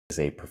is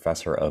a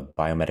professor of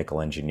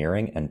biomedical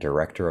engineering and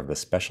director of the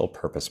Special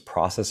Purpose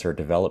Processor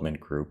Development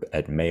Group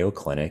at Mayo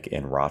Clinic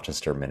in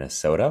Rochester,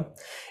 Minnesota,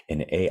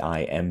 an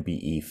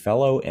AIMBE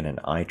Fellow, and an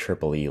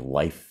IEEE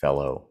Life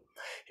Fellow.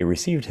 He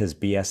received his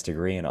BS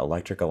degree in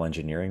electrical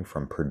engineering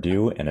from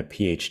Purdue and a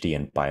PhD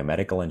in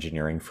biomedical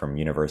engineering from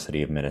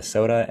University of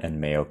Minnesota and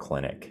Mayo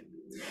Clinic.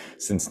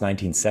 Since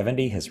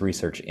 1970, his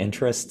research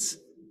interests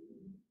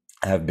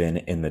have been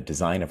in the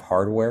design of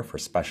hardware for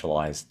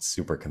specialized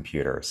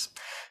supercomputers.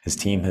 His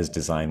team has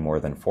designed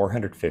more than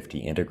 450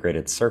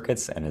 integrated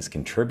circuits and has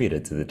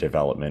contributed to the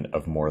development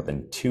of more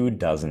than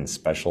 24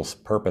 special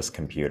purpose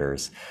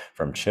computers,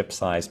 from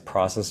chip-sized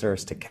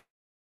processors to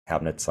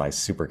cabinet-sized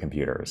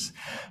supercomputers.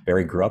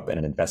 Barry grew up in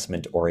an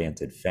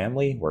investment-oriented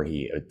family where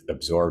he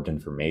absorbed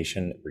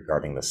information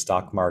regarding the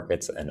stock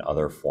markets and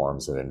other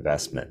forms of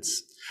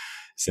investments.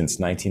 Since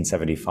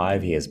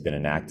 1975, he has been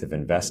an active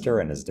investor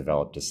and has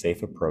developed a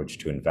safe approach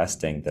to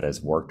investing that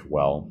has worked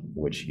well,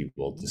 which he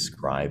will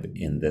describe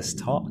in this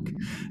talk.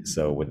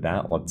 So with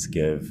that, let's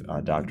give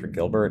Dr.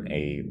 Gilbert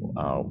a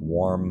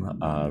warm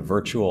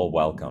virtual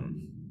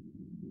welcome.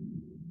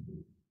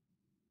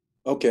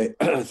 Okay,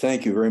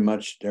 thank you very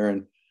much,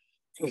 Darren.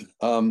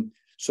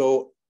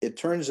 So it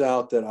turns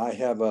out that I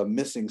have a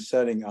missing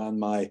setting on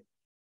my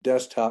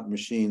desktop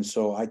machine,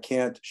 so I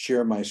can't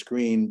share my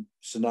screen.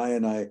 Sinai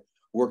and I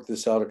worked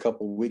this out a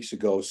couple of weeks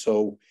ago,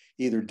 so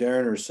either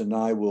Darren or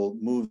Sinai will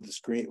move the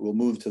screen, will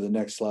move to the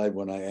next slide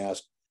when I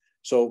ask.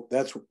 So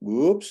that's,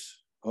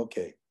 whoops,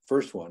 okay,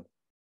 first one.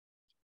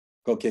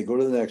 Okay, go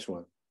to the next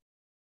one.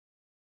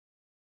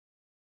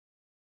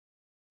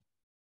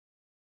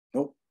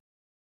 Nope.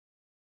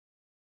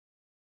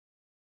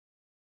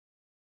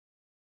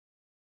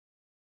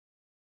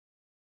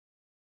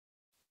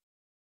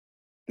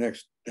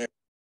 Next.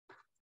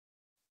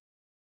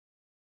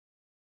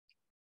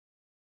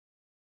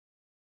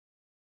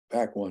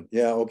 Back one.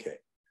 Yeah, okay.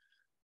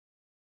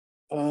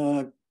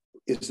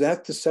 Is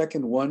that the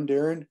second one,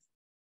 Darren?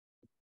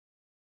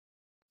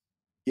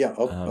 Yeah,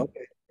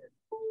 okay.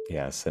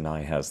 Yeah,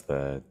 Sinai has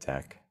the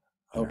deck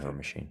on her Okay.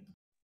 machine.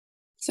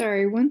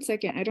 Sorry, 1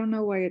 second. I don't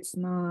know why it's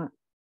not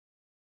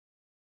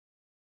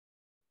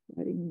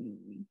letting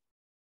me.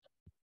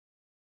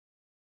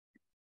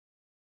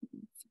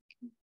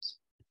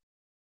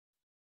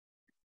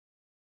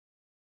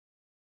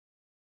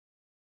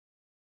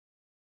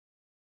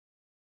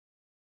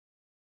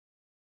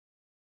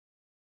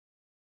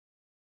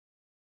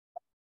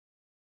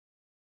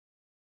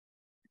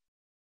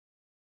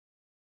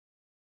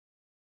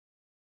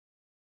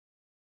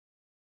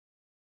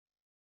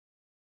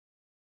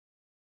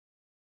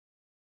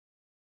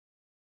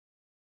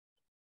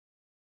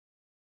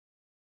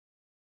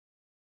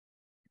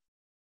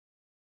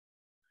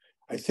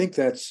 I think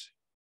that's,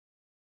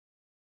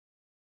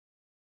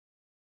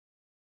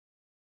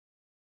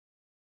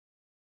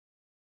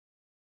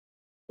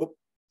 oh,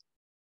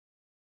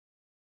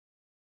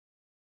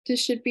 This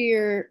should be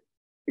your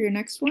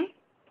next one.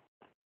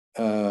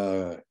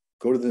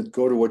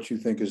 go to what you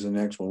think is the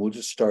next one. We'll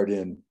just start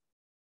in.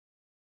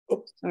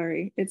 Oh.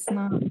 Sorry, it's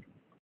not.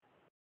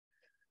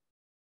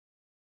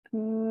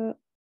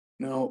 No.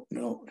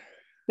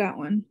 That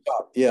one.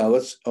 Yeah,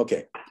 let's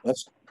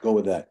go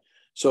with that.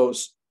 So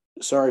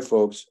sorry,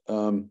 folks.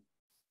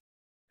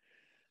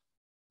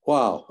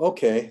 Wow,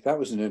 okay, that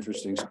was an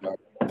interesting start.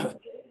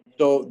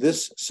 So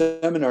this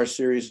seminar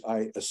series,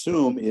 I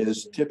assume,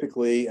 is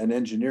typically an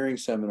engineering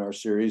seminar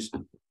series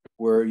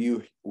where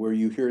you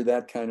hear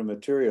that kind of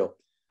material.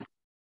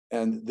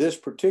 And this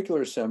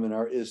particular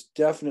seminar is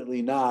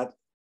definitely not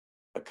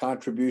a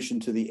contribution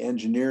to the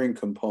engineering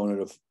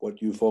component of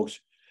what you folks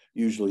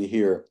usually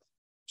hear.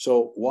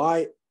 So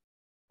why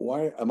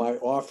am I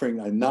offering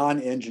a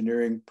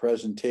non-engineering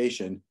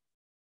presentation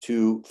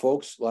to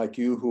folks like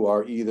you who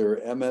are either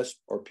MS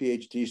or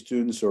PhD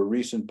students or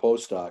recent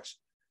postdocs?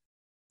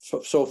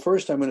 So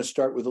first, I'm going to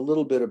start with a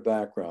little bit of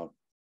background.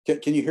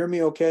 Can you hear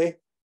me okay?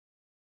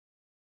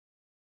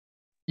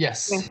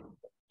 Yes. Yeah.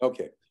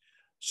 Okay.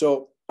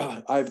 So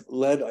I've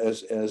led,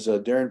 as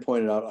Darren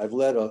pointed out, I've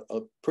led a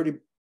pretty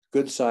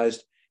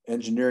good-sized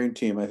engineering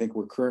team. I think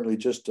we're currently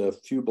just a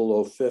few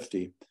below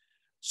 50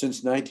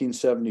 since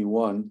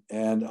 1971.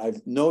 And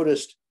I've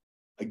noticed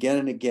again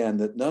and again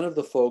that none of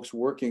the folks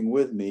working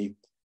with me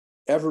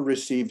ever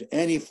received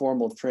any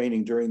formal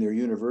training during their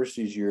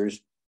university's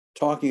years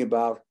talking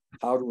about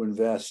how to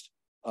invest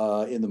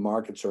in the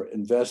markets or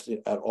invest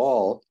at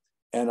all.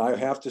 And I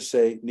have to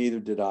say, neither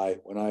did I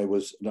when I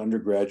was an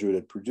undergraduate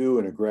at Purdue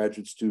and a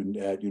graduate student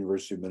at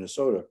University of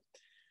Minnesota.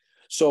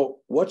 So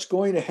what's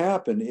going to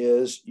happen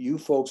is you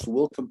folks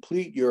will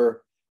complete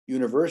your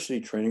university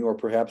training, or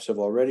perhaps have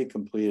already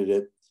completed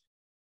it,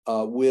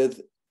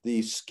 with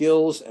the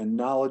skills and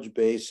knowledge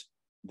base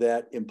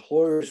that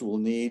employers will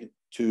need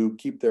to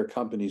keep their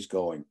companies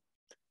going.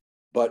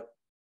 But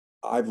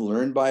I've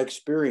learned by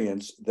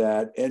experience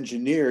that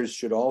engineers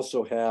should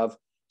also have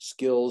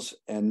skills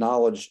and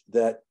knowledge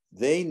that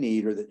they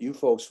need, or that you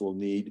folks will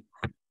need,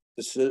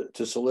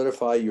 to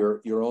solidify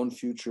your own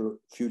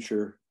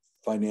future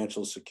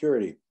financial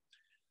security.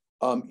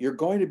 you're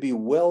going to be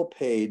well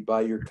paid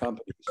by your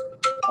companies.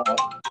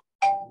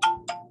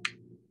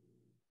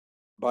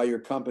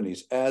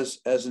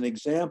 As an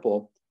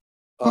example,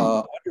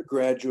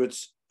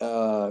 undergraduates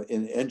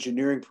in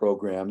engineering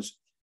programs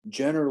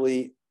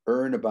generally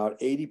earn about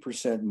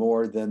 80%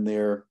 more than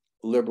their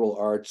liberal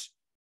arts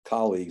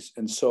colleagues.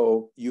 And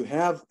so you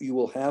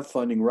will have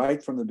funding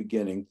right from the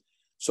beginning.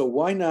 So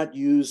why not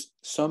use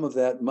some of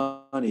that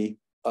money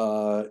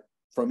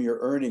from your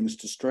earnings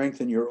to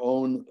strengthen your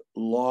own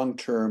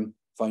long-term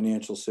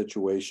financial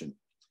situation?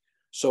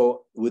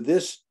 So with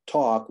this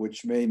talk,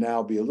 which may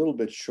now be a little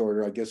bit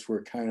shorter, I guess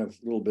we're kind of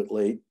a little bit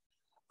late.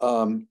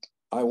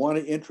 I want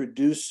to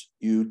introduce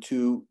you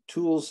to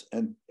tools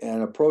and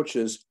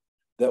approaches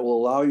that will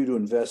allow you to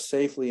invest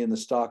safely in the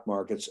stock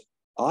markets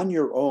on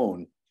your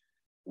own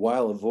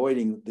while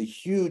avoiding the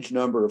huge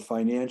number of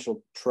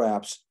financial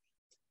traps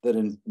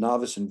that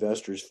novice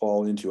investors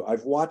fall into.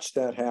 I've watched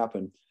that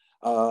happen.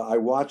 I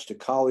watched a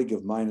colleague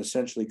of mine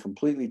essentially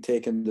completely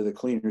taken to the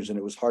cleaners, and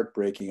it was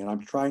heartbreaking. And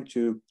I'm trying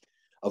to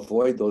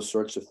avoid those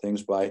sorts of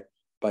things by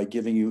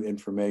giving you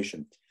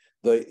information.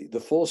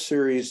 The full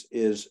series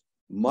is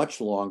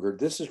much longer.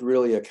 This is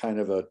really a kind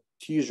of a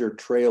teaser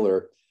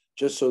trailer,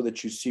 just so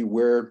that you see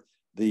where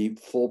the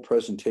full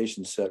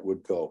presentation set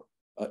would go.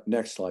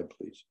 Next slide,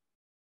 please.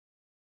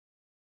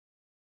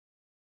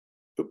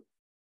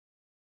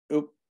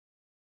 Oop.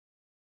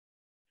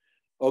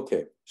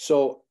 Okay,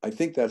 so I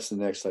think that's the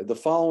next slide. The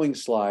following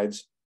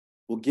slides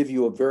will give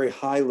you a very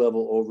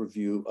high-level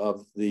overview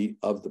of the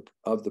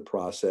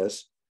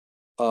process,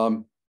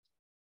 how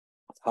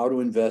to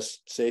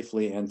invest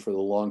safely and for the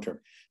long term.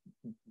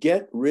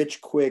 Get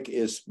rich quick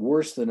is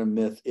worse than a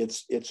myth.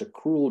 It's a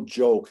cruel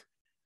joke.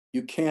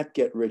 You can't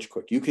get rich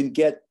quick. You can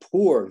get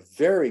poor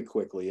very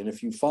quickly, and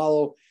if you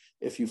follow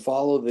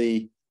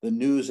the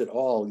news at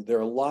all, there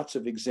are lots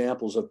of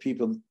examples of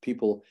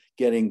people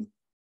getting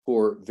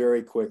poor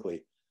very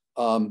quickly.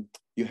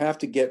 You have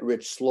to get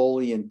rich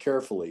slowly and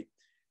carefully.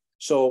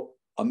 So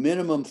a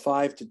minimum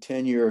 5 to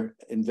 10 year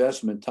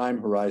investment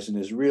time horizon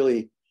is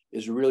really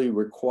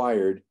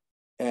required.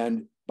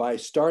 And by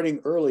starting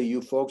early,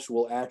 you folks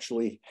will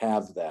actually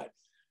have that.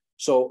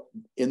 So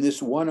in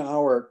this 1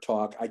 hour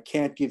talk, I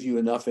can't give you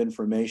enough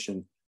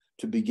information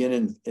to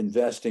begin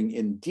investing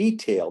in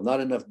detail, not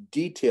enough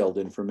detailed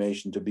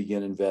information to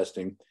begin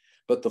investing,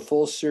 but the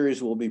full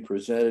series will be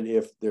presented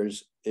if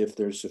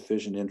there's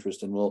sufficient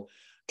interest, and we'll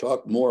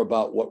talk more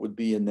about what would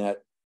be in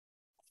that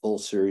full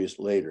series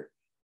later.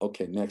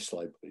 Okay, next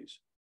slide, please.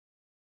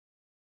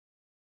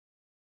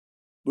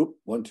 Oop,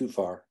 one too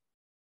far.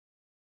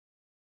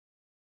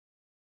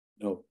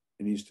 No,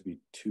 it needs to be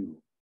 2.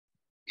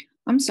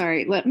 I'm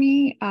sorry. Let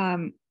me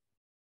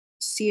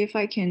see if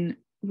I can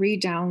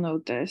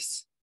re-download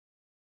this,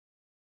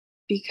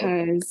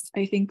 because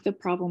I think the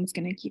problem's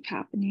going to keep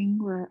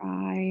happening where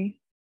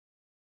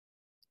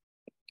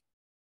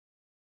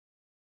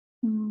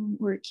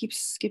where it keeps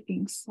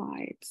skipping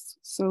slides.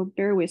 So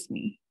bear with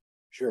me.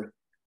 Sure.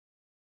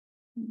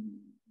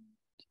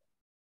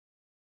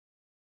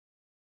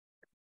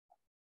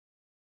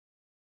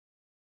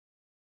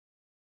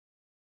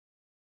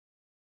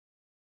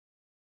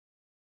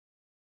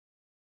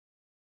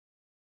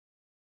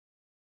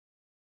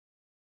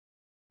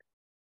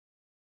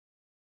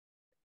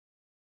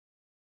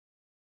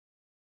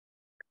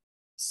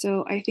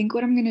 So I think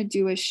what I'm going to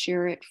do is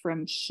share it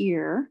from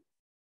here.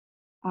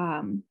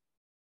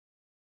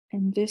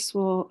 And this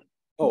will.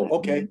 Oh,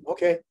 okay.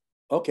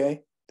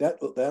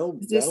 That'll.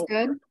 Is this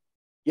good? Work.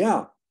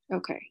 Yeah.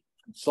 Okay.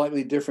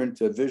 Slightly different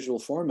visual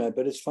format,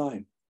 but it's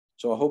fine.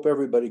 So I hope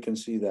everybody can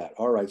see that.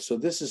 All right. So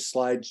this is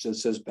slide that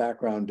says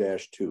background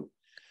 -2.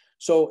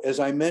 So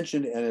as I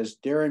mentioned, and as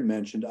Darren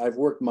mentioned, I've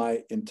worked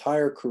my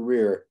entire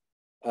career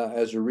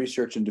as a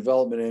research and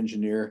development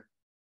engineer.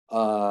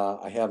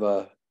 I have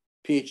a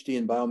PhD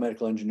in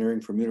biomedical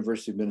engineering from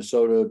University of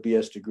Minnesota,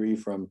 BS degree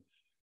from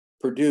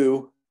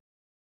Purdue,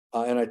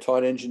 and I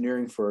taught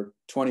engineering for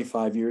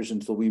 25 years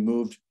until we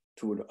moved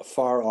to a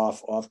far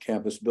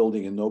off-campus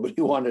building, and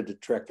nobody wanted to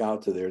trek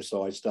out to there,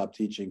 so I stopped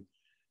teaching,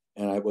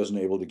 and I wasn't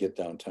able to get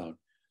downtown.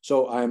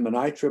 So I'm an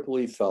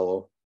IEEE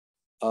fellow,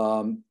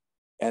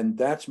 and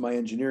that's my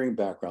engineering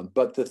background.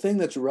 But the thing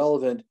that's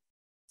relevant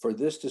for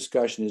this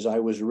discussion is I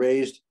was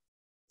raised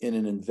in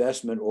an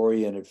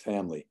investment-oriented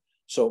family.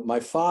 So my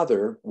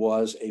father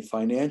was a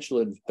financial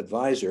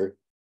advisor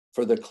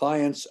for the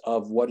clients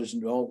of what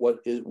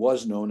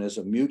was known as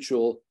a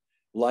mutual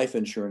life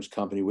insurance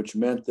company, which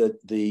meant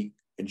that the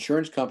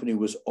insurance company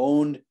was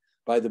owned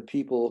by the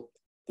people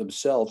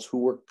themselves who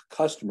were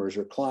customers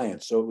or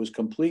clients. So it was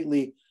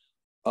completely,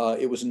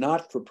 it was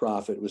not for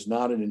profit. It was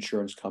not an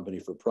insurance company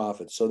for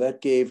profit. So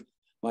that gave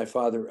my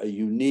father a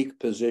unique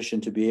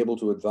position to be able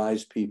to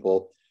advise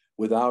people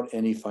without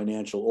any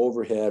financial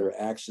overhead or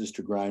axes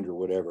to grind or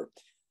whatever.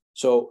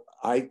 So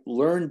I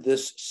learned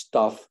this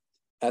stuff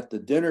at the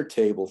dinner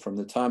table from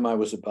the time I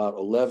was about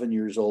 11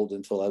 years old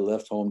until I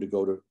left home to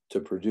go to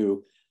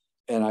Purdue.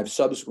 And I've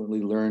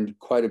subsequently learned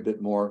quite a bit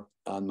more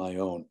on my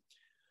own.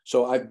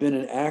 So I've been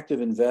an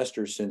active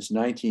investor since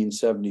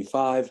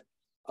 1975.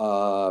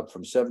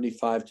 from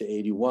 75 to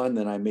 81.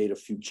 Then I made a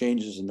few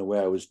changes in the way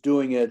I was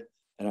doing it,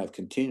 and I've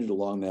continued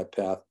along that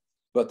path.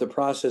 But the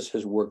process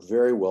has worked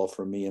very well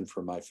for me and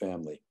for my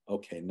family.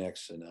 Okay,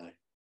 next, Sinai.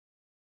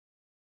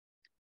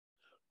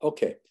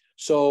 Okay,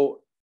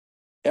 so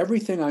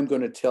everything I'm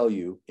going to tell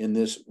you in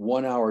this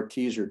 1 hour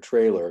teaser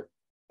trailer,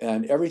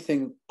 and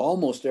everything,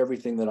 almost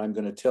everything that I'm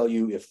going to tell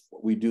you if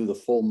we do the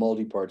full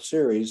multi-part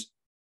series,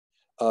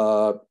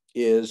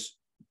 is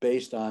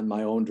based on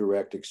my own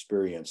direct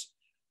experience.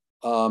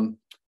 I'm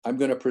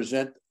going to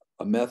present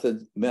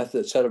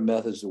a set of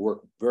methods that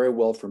work very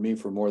well for me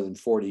for more than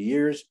 40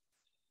 years,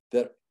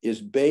 that is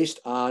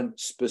based on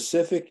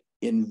specific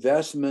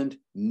investment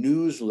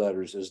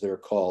newsletters, as they're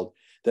called,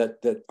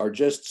 that are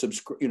just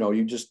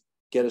you just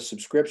get a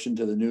subscription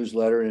to the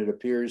newsletter and it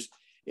appears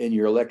in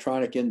your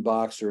electronic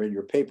inbox or in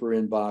your paper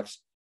inbox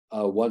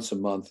once a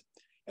month.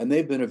 And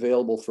they've been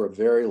available for a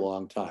very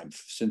long time,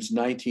 since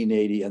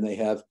 1980, and they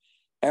have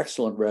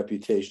excellent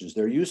reputations.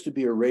 There used to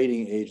be a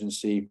rating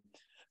agency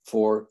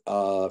for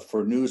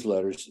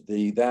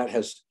newsletters. That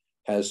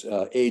has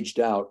aged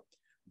out,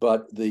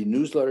 but the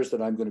newsletters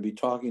that I'm going to be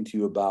talking to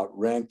you about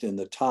ranked in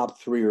the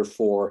top 3 or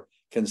 4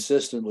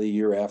 consistently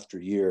year after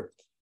year.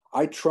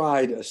 I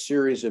tried a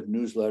series of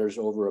newsletters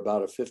over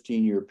about a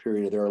 15-year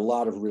period. There are a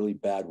lot of really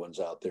bad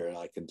ones out there, and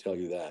I can tell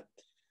you that.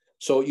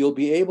 So you'll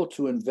be able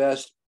to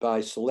invest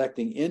by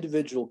selecting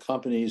individual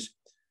companies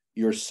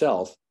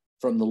yourself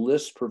from the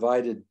lists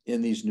provided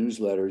in these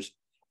newsletters,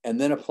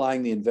 and then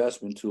applying the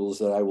investment tools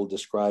that I will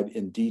describe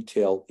in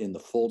detail in the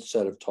full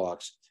set of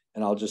talks.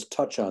 And I'll just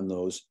touch on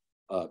those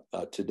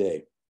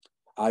today.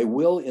 I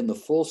will, in the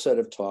full set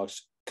of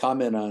talks,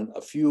 comment on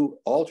a few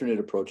alternate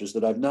approaches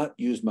that I've not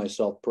used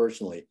myself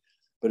personally,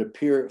 but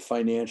appear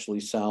financially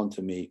sound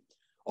to me,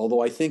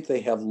 although I think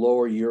they have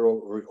lower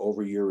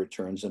year-over-year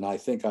returns, and I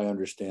think I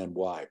understand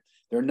why.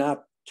 They're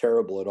not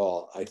terrible at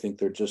all. I think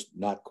they're just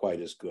not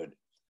quite as good.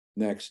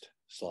 Next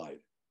slide.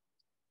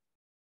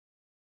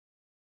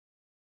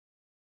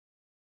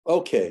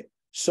 Okay,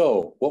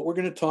 so what we're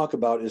going to talk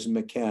about is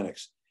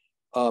mechanics.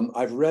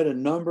 I've read a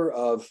number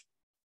of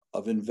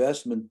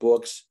investment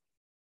books,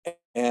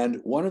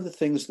 and one of the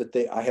things that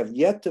I have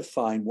yet to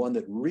find one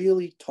that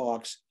really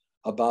talks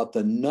about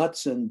the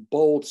nuts and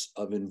bolts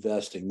of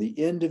investing, the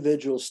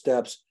individual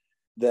steps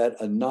that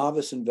a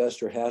novice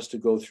investor has to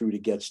go through to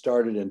get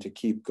started and to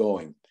keep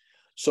going.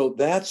 So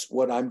that's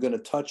what I'm going to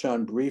touch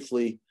on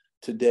briefly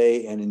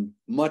today, and in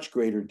much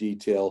greater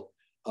detail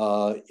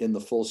in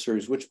the full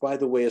series, which, by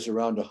the way, is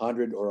around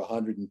 100 or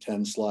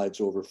 110 slides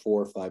over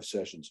 4 or 5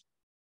 sessions.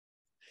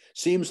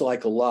 Seems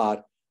like a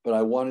lot, but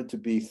I want it to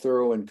be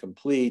thorough and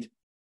complete,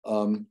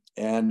 and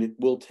it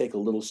will take a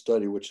little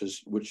study,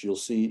 which you'll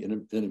see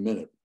in a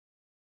minute.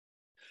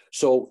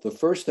 So the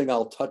first thing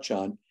I'll touch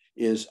on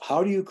is,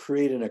 how do you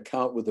create an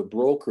account with a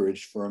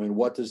brokerage firm, and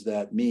what does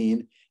that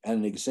mean, and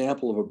an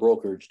example of a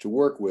brokerage to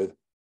work with.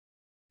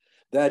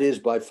 That is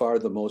by far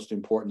the most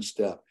important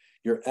step.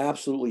 You're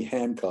absolutely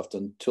handcuffed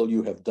until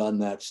you have done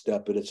that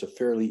step, but it's a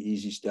fairly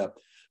easy step,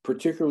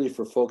 particularly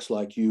for folks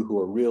like you who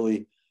are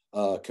really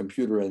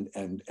computer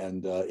and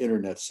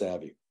internet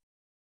savvy.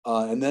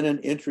 And then an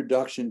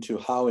introduction to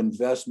how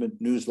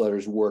investment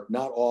newsletters work,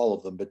 not all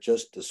of them, but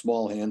just a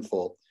small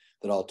handful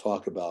that I'll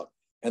talk about.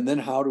 And then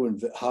how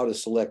to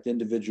select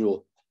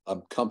individual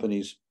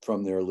companies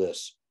from their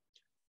lists.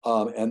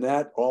 And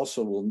that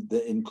also will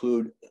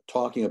include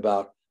talking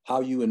about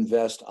how you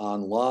invest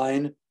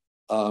online.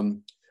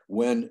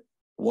 When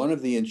one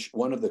of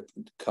the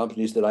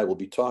companies that I will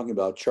be talking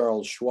about,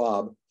 Charles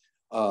Schwab,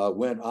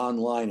 went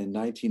online in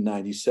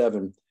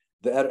 1997,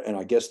 that, and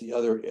I guess the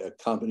other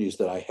companies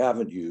that I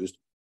haven't used,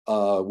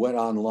 went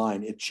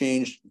online. It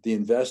changed the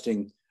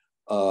investing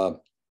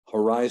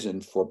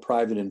horizon for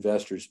private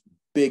investors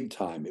big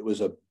time. It was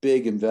a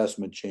big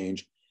investment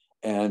change,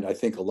 and I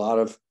think a lot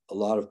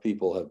of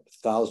people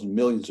have,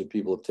 millions of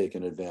people have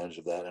taken advantage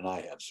of that, and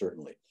I have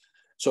certainly.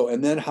 So,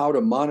 and then how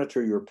to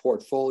monitor your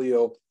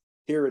portfolio.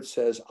 Here it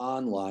says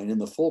online. In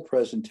the full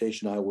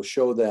presentation, I will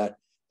show that.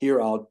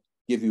 Here I'll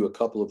give you a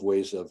couple of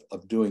ways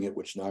of doing it,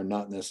 which are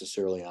not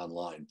necessarily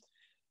online.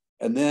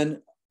 And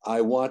then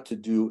I want to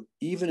do,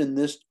 even in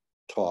this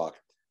talk,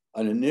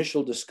 an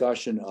initial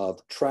discussion of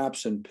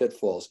traps and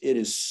pitfalls. It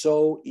is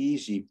so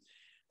easy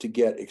to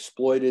get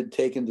exploited,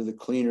 taken to the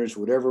cleaners,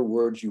 whatever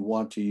words you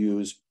want to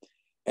use.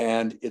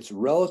 And it's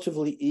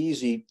relatively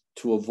easy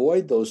to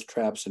avoid those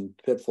traps and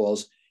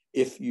pitfalls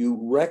if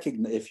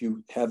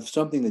you have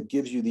something that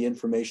gives you the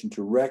information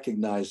to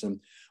recognize them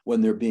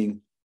when they're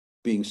being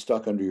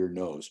stuck under your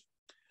nose.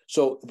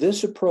 So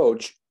this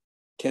approach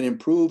can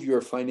improve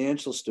your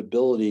financial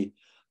stability,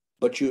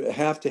 but you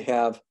have to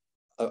have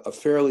a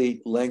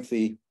fairly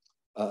lengthy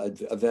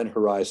event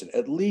horizon,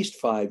 at least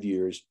 5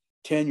 years.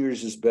 10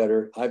 years is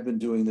better. I've been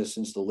doing this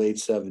since the late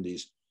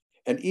 70s.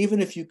 And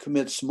even if you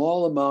commit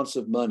small amounts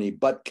of money,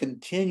 but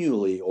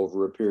continually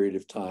over a period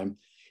of time,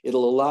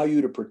 it'll allow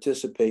you to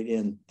participate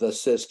in the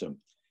system.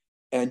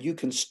 And you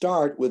can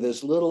start with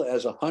as little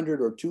as $100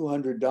 or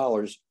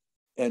 $200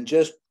 and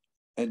just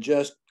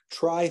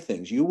try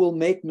things. You will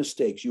make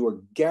mistakes. You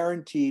are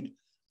guaranteed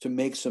to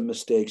make some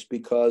mistakes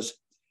because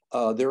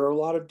there are a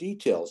lot of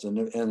details. And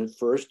at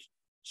first,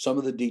 some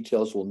of the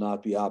details will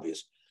not be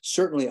obvious.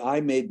 Certainly,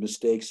 I made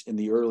mistakes in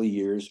the early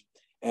years.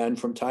 And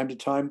from time to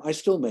time, I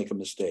still make a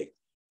mistake.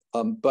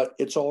 But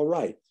it's all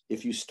right.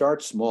 If you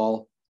start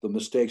small, the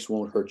mistakes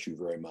won't hurt you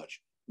very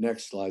much.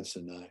 Next slide,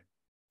 Sinai.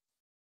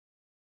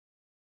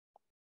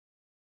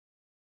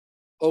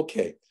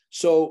 Okay,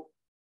 so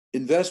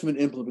investment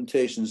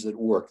implementations that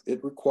work.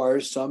 It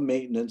requires some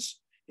maintenance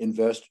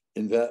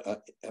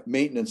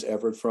maintenance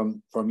effort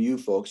from you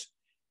folks,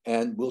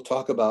 and we'll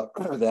talk about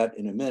that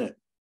in a minute.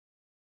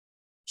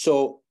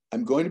 So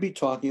I'm going to be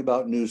talking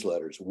about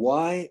newsletters.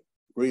 Why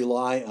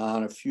rely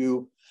on a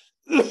few,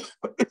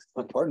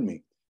 pardon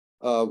me,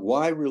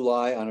 why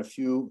rely on a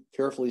few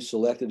carefully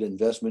selected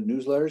investment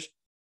newsletters?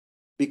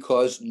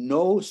 Because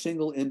no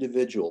single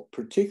individual,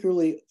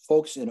 particularly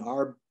folks in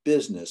our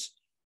business,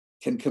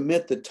 can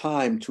commit the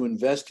time to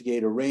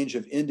investigate a range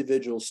of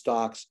individual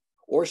stocks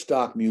or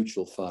stock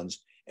mutual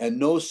funds, and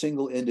no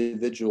single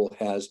individual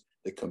has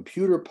the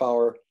computer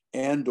power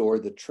and/or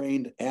the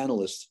trained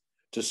analysts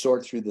to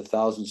sort through the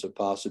thousands of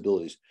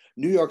possibilities.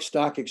 New York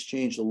Stock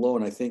Exchange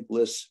alone, I think,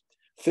 lists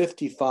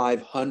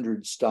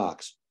 5,500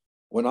 stocks.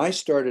 When I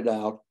started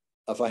out,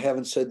 if I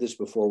haven't said this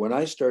before, when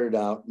I started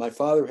out, my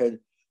father had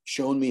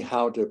shown me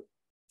how to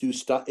do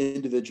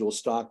individual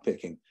stock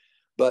picking.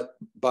 But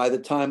by the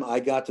time I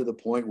got to the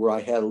point where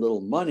I had a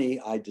little money,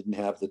 I didn't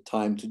have the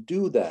time to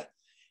do that.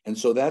 And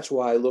so that's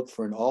why I looked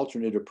for an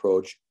alternate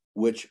approach,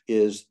 which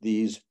is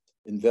these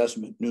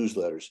investment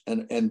newsletters.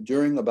 And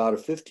during about a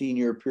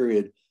 15-year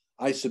period,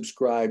 I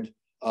subscribed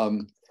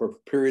for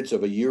periods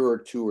of a year or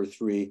two or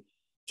three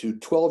to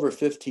 12 or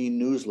 15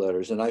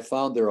 newsletters. And I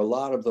found there are a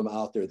lot of them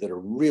out there that are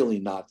really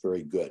not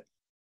very good.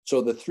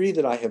 So the three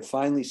that I have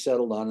finally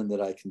settled on and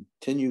that I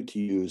continue to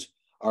use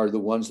are the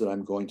ones that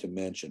I'm going to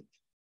mention.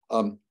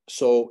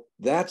 So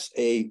that's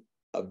a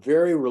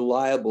very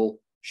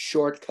reliable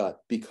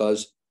shortcut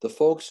because the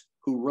folks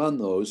who run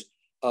those,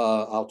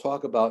 I'll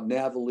talk about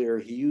Navalier.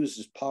 He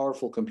uses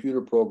powerful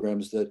computer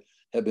programs that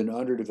have been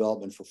under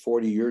development for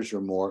 40 years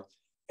or more,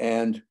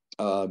 and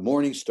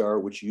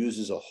Morningstar, which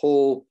uses a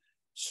whole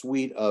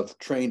suite of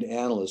trained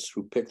analysts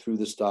who pick through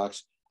the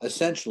stocks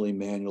essentially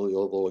manually,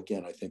 although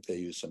again, I think they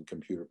use some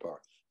computer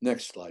power.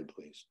 Next slide,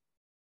 please.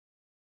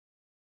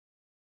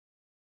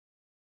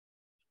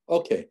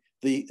 Okay,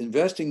 the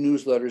investing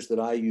newsletters that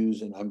I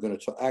use, and I'm going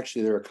to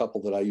actually, there are a couple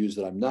that I use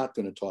that I'm not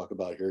going to talk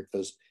about here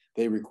because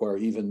they require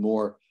even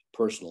more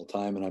personal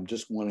time, and I'm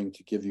just wanting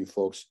to give you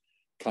folks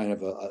kind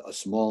of a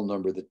small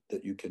number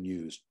that you can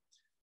use.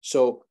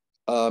 So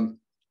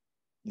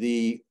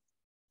the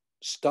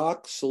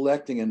stock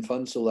selecting and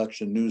fund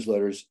selection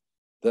newsletters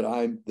that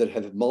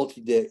have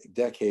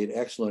multi-decade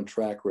excellent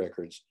track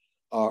records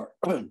are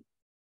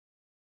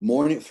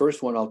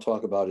first one I'll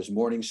talk about is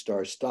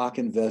Morningstar Stock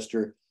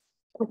Investor.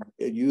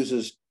 It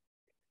uses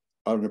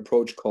an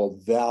approach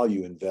called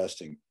value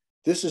investing.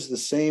 This is the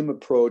same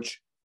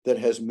approach that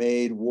has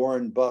made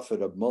Warren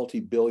Buffett a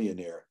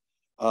multi-billionaire.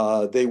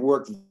 They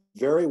work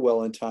very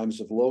well in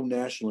times of low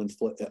national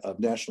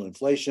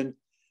inflation,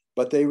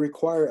 but they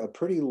require a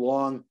pretty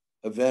long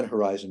event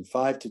horizon,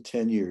 5 to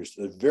 10 years,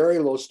 a very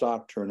low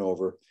stock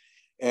turnover.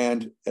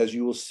 And as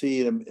you will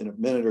see in a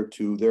minute or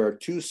two, there are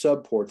two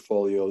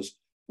sub-portfolios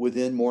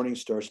within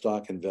Morningstar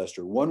Stock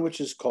Investor. One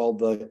which is called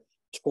the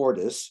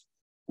Tortoise,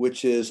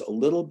 which is a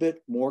little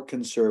bit more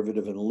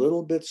conservative and a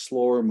little bit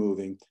slower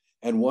moving,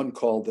 and one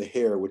called the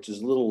Hare, which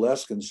is a little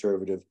less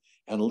conservative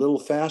and a little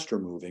faster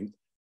moving.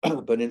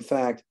 But in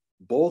fact,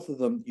 both of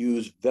them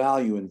use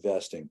value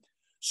investing.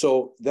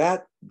 So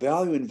that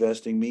value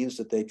investing means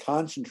that they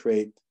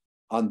concentrate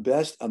on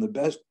the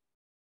best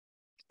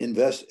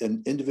invest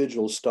in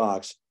individual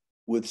stocks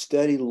with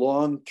steady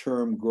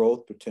long-term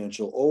growth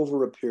potential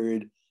over a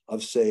period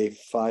of, say,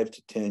 5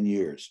 to 10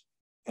 years.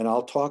 And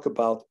I'll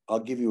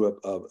give you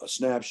a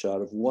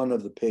snapshot of one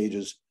of the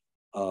pages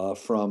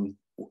from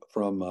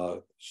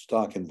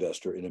Stock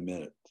Investor in a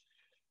minute.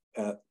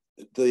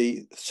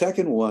 The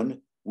second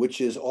one,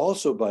 which is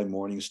also by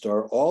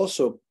Morningstar,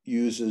 also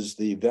uses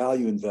the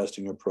value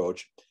investing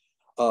approach,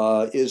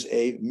 is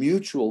a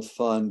mutual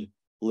fund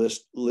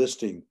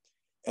listing.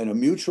 And a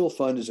mutual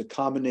fund is a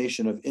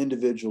combination of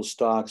individual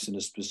stocks in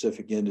a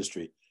specific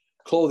industry,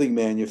 clothing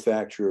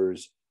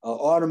manufacturers,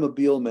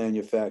 automobile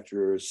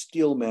manufacturers,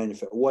 steel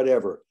manufacturers,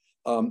 whatever.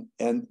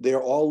 And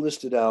they're all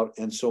listed out.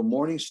 And so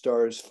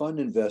Morningstar's fund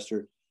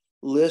investor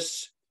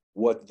lists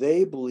what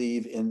they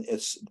believe in,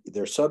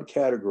 they're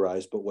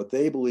subcategorized, but what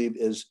they believe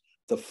is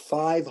the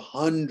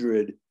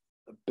 500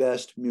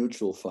 best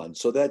mutual funds.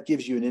 So that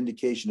gives you an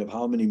indication of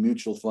how many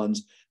mutual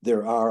funds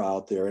there are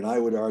out there. And I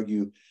would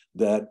argue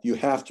that you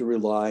have to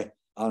rely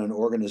on an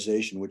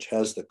organization which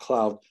has the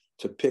clout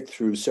to pick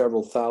through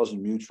several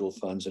thousand mutual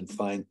funds and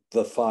find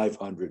the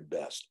 500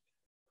 best.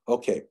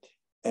 Okay,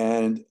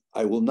 and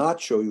I will not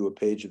show you a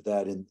page of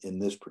that in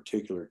this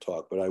particular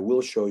talk, but I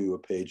will show you a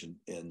page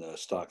in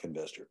Stock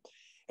Investor.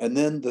 And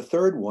then the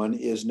third one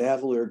is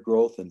Navalier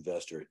Growth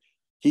Investor.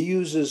 He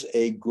uses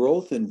a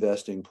growth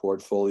investing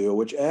portfolio,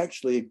 which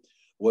actually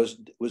was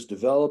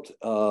developed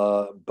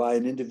by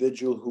an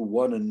individual who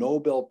won a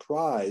Nobel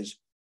Prize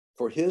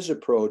for his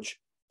approach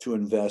to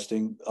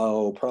investing,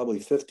 probably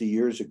 50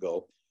 years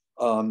ago.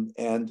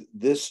 And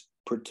this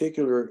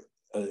particular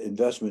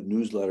investment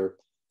newsletter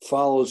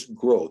follows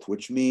growth,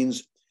 which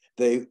means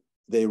they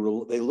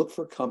look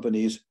for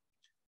companies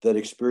that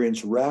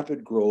experience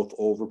rapid growth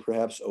over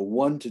perhaps a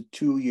 1 to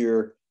 2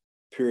 year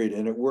period,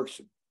 and it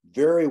works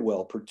very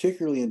well,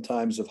 particularly in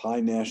times of high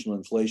national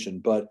inflation.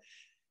 But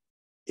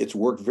it's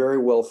worked very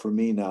well for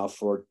me now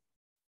for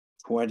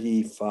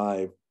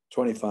 25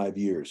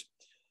 years.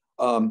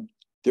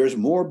 There's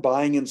more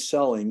buying and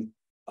selling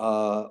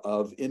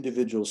of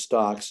individual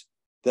stocks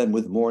than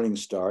with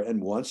Morningstar,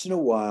 and once in a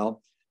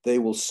while they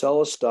will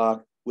sell a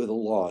stock with a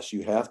loss.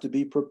 You have to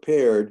be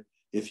prepared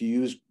if you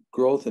use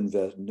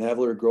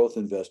Navler Growth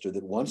Investor,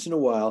 that once in a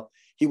while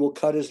he will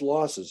cut his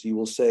losses. He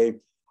will say,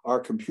 our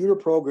computer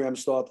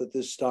programs thought that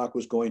this stock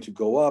was going to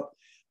go up,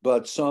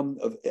 but some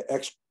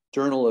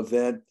external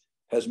event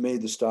has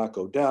made the stock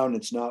go down.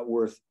 It's not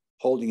worth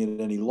holding it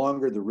any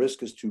longer. The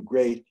risk is too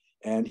great,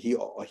 and he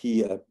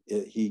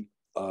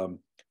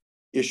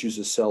issues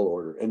a sell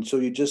order. And so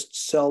you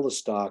just sell the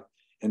stock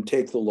and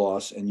take the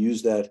loss and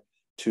use that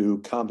to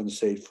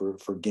compensate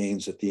for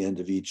gains at the end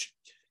of each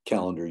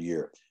calendar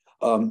year.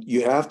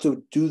 You have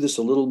to do this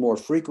a little more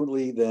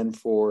frequently than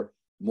for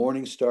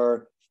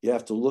Morningstar. You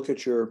have to look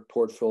at your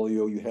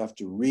portfolio. You have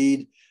to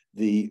read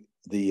the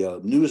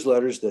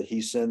newsletters that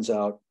he sends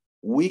out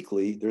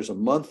weekly. There's a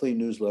monthly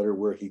newsletter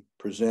where he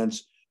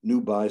presents new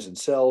buys and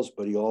sells,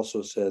 but he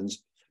also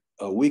sends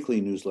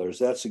weekly newsletters.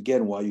 That's,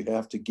 again, why you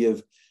have to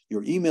give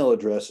your email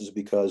addresses,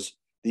 because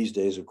these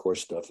days, of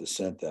course, stuff is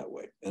sent that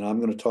way. And I'm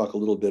going to talk a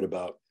little bit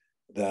about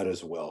that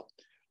as well.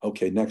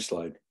 Okay, next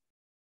slide.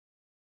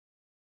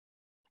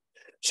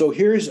 So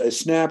here's a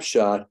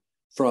snapshot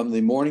from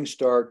the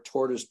Morningstar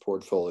Tortoise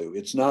portfolio.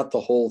 It's not the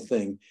whole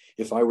thing.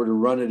 If I were to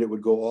run it, it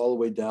would go all the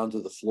way down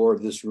to the floor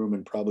of this room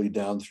and probably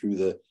down through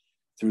the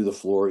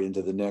floor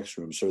into the next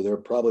room. So there are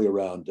probably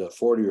around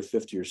 40 or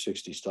 50 or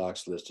 60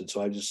 stocks listed.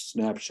 So I just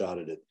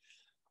snapshotted it.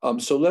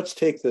 So let's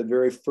take the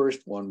very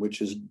first one,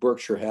 which is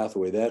Berkshire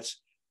Hathaway.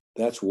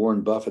 That's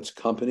Warren Buffett's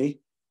company.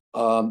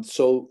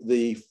 So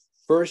the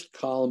first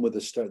column with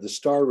the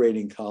star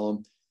rating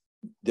column,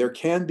 there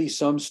can be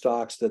some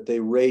stocks that they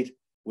rate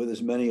with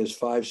as many as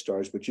 5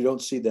 stars, but you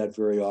don't see that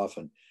very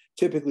often.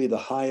 Typically, the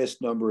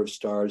highest number of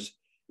stars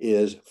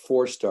is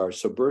 4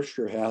 stars. So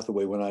Berkshire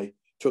Hathaway, when I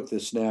took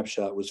this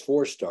snapshot, was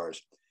 4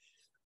 stars.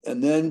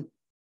 And then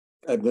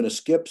I'm going to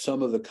skip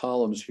some of the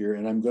columns here,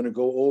 and I'm going to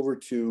go over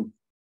to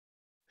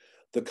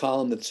the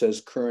column that says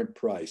current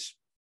price.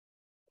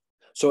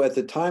 So at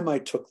the time I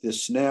took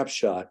this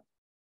snapshot,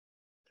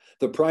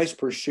 the price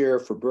per share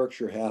for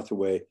Berkshire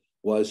Hathaway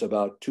was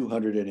about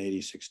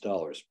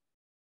 $286.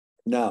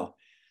 Now,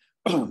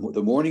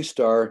 the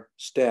Morningstar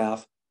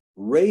staff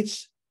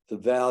rates the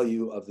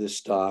value of this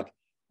stock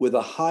with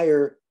a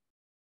higher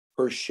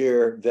per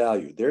share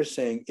value. They're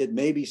saying it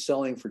may be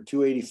selling for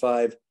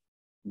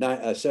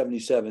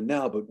 $285.77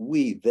 now, but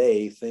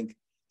they think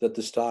that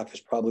the stock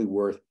is probably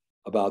worth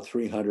about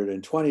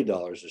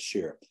 $320 a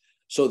share.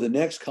 So the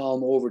next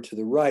column over to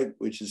the right,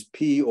 which is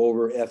P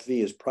over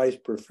FV, is price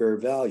per fair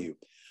value.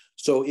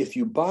 So if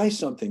you buy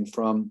something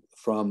from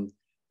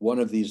one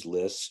of these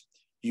lists,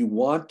 you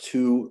want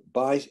to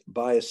buy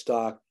a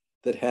stock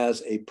that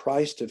has a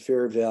price to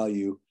fair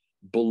value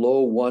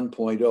below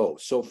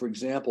 1.0. So for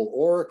example,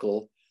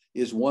 Oracle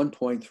is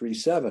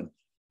 1.37,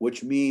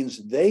 which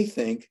means they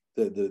think,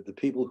 the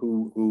people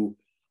who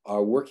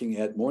are working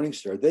at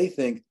Morningstar, they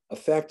think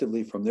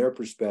effectively from their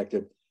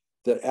perspective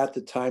that at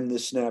the time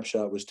this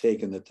snapshot was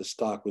taken, that the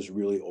stock was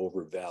really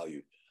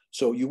overvalued.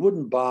 So you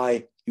wouldn't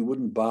buy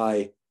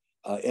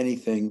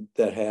anything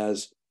that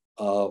has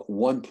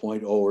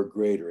 1.0 or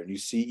greater. And you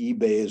see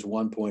eBay is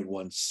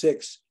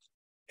 1.16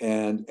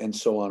 and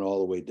so on all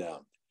the way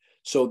down.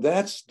 So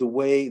that's the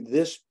way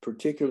this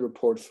particular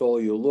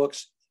portfolio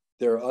looks.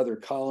 There are other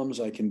columns.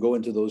 I can go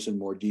into those in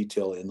more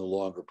detail in the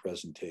longer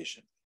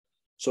presentation.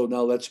 So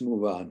now let's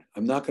move on.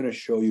 I'm not going to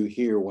show you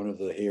here one of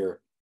the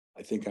here.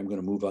 I think I'm going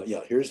to move on.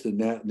 Yeah, here's the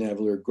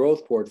Navler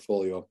Growth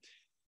portfolio.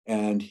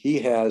 And he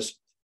has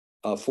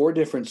 4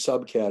 different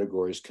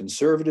subcategories: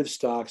 conservative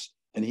stocks.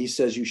 And he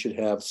says you should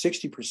have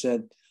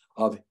 60%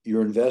 of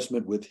your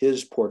investment with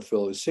his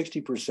portfolio,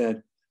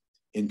 60%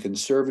 in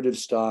conservative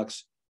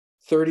stocks,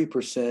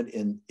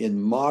 30%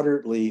 in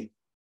moderately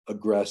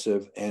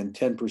aggressive, and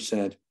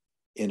 10%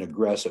 in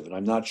aggressive. And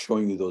I'm not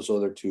showing you those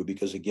other 2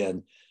 because,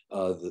 again,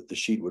 the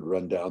sheet would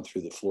run down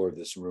through the floor of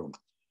this room.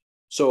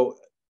 So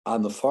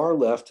on the far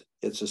left,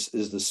 is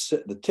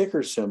the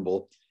ticker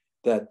symbol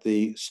that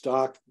the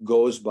stock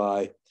goes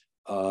by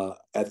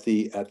at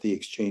the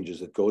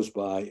exchanges. It goes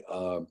by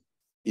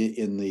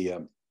in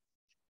the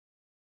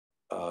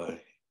I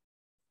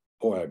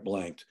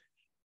blanked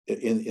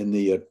in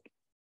the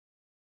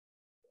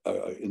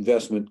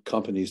investment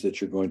companies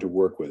that you're going to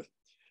work with.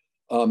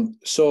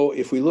 So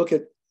if we look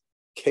at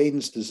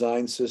Cadence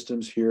Design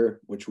Systems here,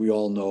 which we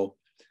all know.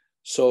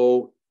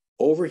 So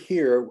over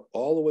here,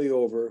 all the way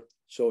over,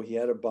 so he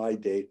had a buy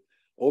date.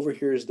 Over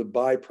here is the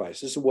buy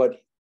price. This is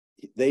what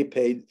they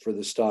paid for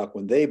the stock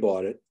when they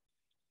bought it.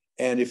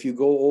 And if you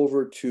go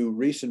over to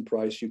recent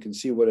price, you can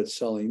see what it's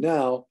selling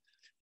now.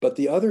 But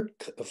the other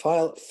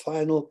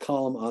final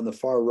column on the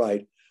far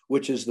right,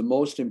 which is the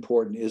most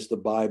important, is the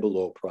buy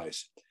below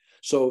price.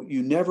 So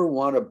you never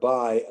want to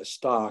buy a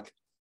stock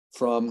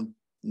from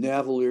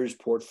Navalier's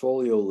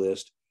portfolio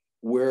list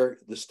where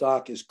the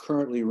stock is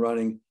currently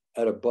running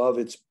at above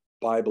its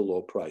buy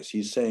below price.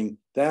 He's saying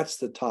that's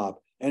the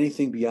top.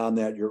 Anything beyond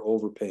that, you're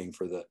overpaying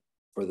for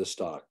the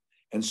stock.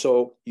 And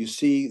so you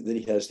see that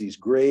he has these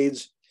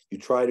grades. You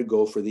try to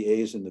go for the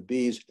A's and the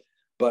B's,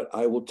 but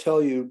I will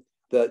tell you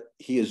that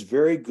he is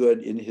very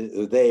good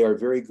they are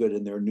very good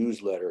in their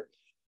newsletter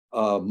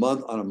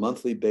on a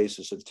monthly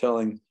basis of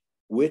telling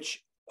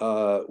which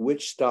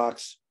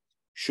stocks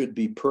should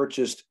be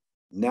purchased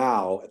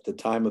now at the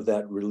time of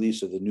that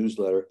release of the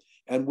newsletter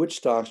and which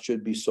stocks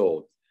should be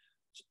sold.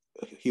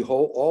 He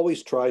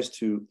always tries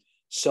to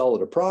sell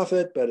at a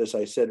profit, but as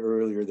I said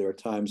earlier, there are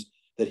times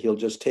that he'll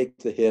just take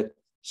the hit,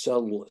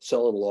 sell at a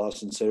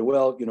loss and say,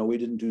 well, we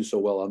didn't do so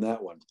well on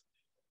that one.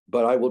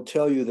 But I will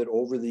tell you that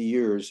over the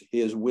years,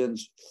 his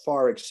wins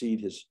far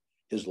exceed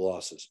his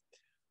losses.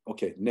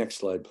 Okay, next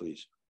slide,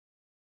 please.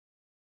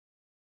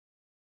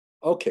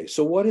 Okay,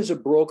 so what is a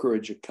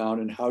brokerage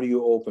account and how do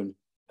you open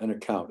an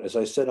account? As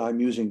I said, I'm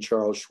using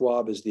Charles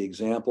Schwab as the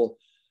example.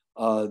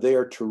 They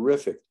are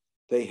terrific.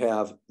 They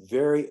have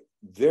very,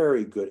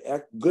 very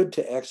good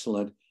to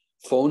excellent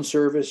phone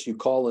service. You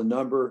call a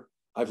number.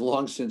 I've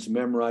long since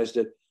memorized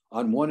it.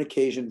 On one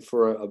occasion,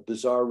 for a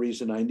bizarre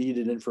reason, I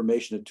needed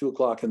information at 2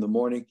 o'clock in the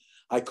morning.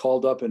 I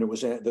called up and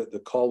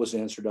the call was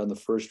answered on the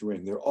first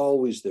ring. They're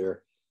always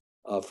there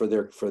for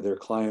their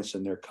clients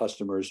and their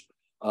customers.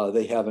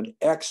 They have an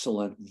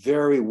excellent,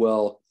 very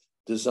well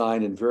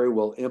designed and very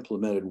well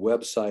implemented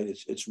website.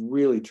 It's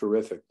really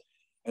terrific.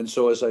 And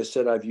so, as I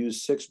said, I've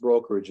used 6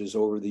 brokerages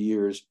over the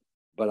years,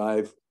 but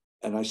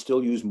I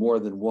still use more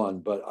than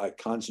one, but I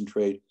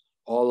concentrate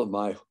all of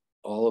my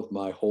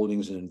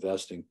holdings and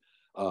investing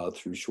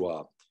through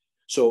Schwab.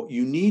 So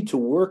you need to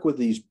work with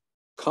these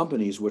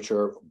companies, which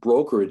are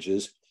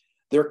brokerages.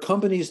 They're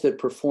companies that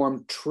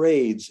perform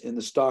trades in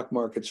the stock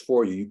markets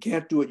for you. You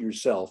can't do it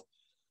yourself.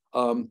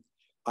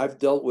 I've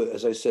dealt with,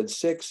 as I said,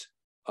 6.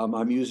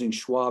 I'm using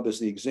Schwab as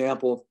the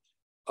example.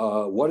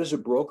 What is a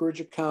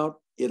brokerage account?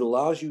 It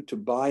allows you to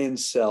buy and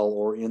sell,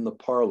 or in the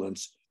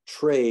parlance,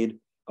 trade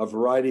a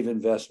variety of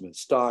investments: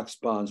 stocks,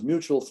 bonds,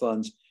 mutual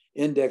funds,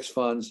 index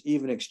funds,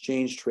 even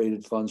exchange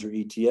traded funds or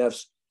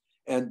ETFs.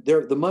 And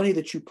the money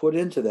that you put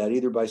into that,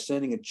 either by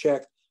sending a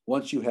check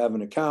once you have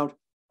an account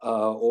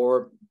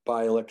or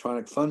by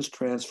electronic funds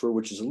transfer,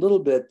 which is a little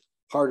bit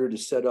harder to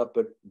set up,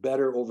 but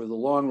better over the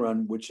long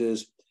run, which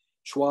is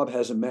Schwab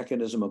has a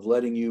mechanism of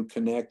letting you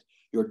connect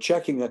your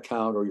checking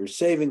account or your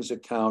savings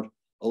account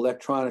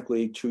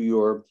electronically to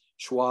your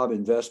Schwab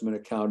investment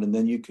account. And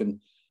then you can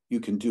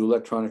do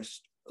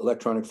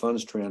electronic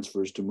funds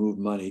transfers to move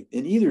money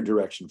in either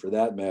direction for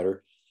that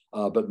matter,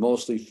 but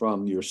mostly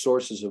from your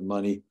sources of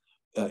money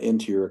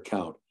into your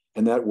account.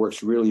 And that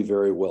works really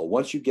very well.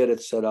 Once you get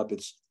it set up,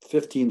 it's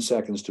 15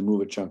 seconds to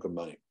move a chunk of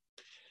money.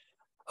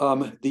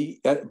 But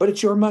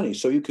it's your money,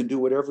 so you can do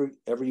whatever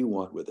you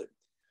want with it.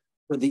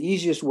 But the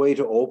easiest way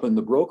to open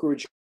the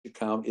brokerage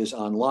account is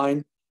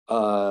online.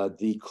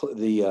 The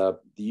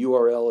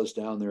URL is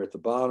down there at the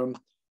bottom.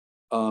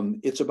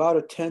 It's about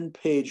a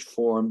 10-page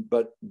form,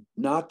 but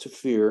not to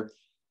fear.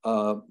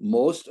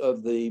 Most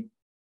of the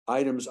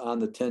items on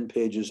the 10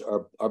 pages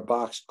are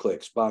box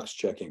clicks, box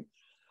checking.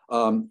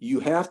 You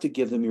have to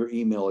give them your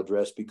email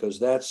address because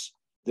that's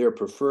their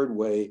preferred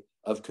way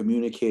of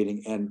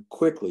communicating, and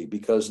quickly,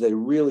 because they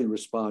really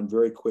respond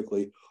very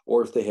quickly.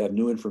 Or if they have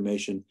new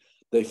information,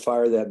 they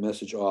fire that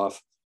message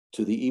off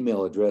to the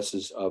email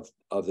addresses of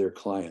their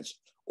clients.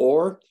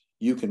 Or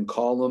you can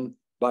call them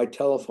by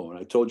telephone.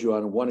 I told you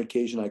on one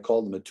occasion, I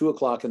called them at 2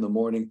 o'clock in the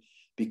morning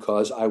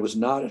because I was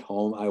not at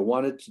home. I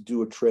wanted to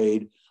do a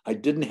trade. I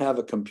didn't have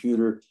a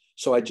computer,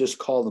 so I just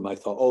called them. I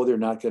thought, oh, they're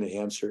not going to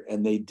answer.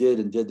 And they did,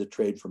 and did the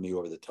trade for me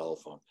over the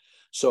telephone.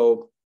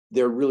 So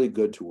they're really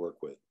good to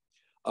work with.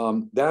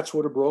 That's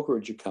what a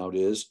brokerage account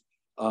is.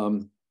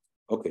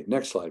 Okay,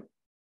 next slide.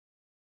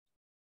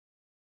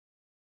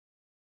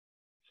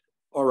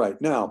 All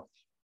right, now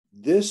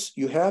this,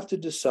 you have to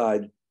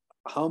decide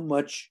how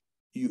much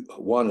you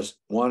want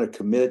to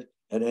commit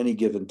at any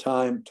given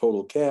time,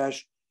 total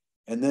cash,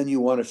 and then you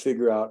want to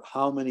figure out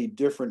how many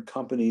different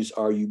companies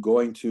are you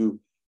going to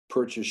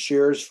purchase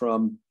shares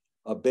from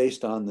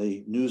based on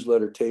the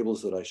newsletter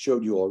tables that I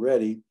showed you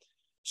already.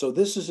 So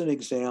this is an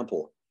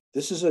example.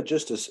 This is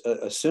just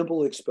a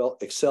simple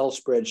Excel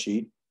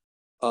spreadsheet.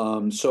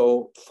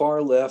 So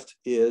far left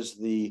is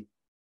the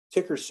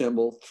ticker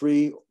symbol,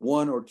 3,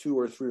 1 or 2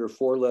 or 3 or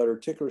 4 letter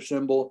ticker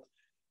symbol.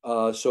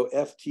 So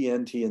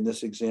FTNT in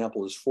this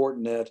example is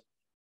Fortinet,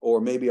 or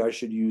maybe I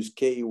should use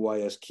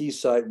KEYS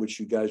Keysight, which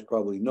you guys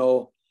probably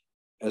know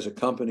as a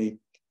company.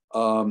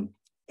 And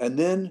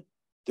then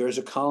there's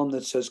a column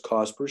that says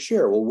cost per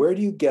share. Well, where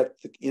do you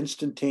get the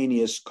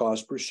instantaneous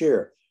cost per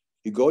share?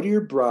 You go to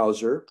your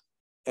browser,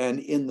 and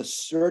in the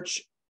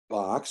search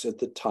box at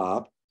the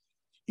top,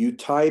 you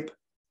type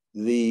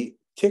the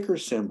ticker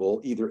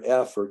symbol, either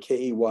F or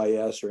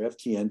KEYS or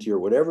FTNT or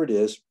whatever it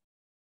is,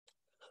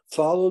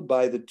 followed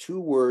by the two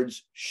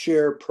words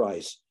share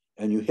price.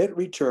 And you hit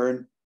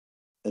return,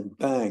 and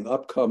bang,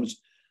 up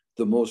comes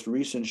the most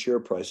recent share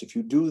price. If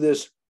you do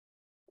this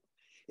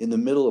in the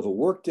middle of a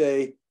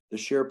workday, the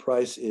share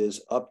price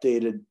is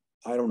updated,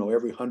 I don't know,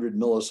 every 100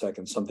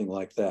 milliseconds, something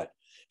like that.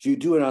 If you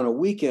do it on a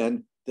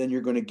weekend, then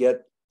you're going to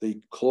get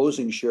the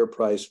closing share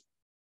price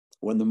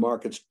when the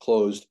market's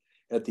closed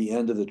at the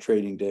end of the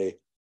trading day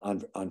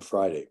on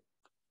Friday.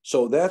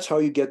 So that's how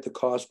you get the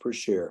cost per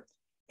share.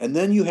 And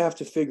then you have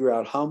to figure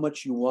out how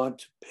much you want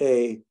to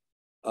pay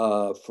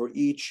for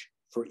each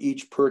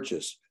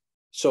purchase.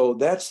 So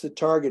that's the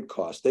target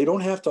cost. They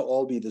don't have to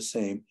all be the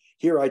same.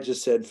 Here I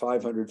just said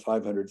 500,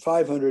 500,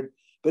 500,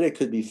 but it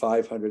could be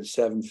 500,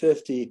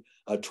 750,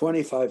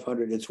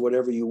 2,500. It's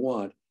whatever you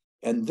want.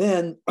 And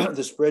then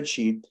the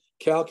spreadsheet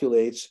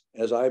calculates,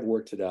 as I've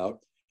worked it out,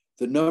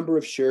 the number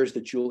of shares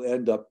that you'll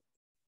end up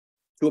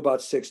to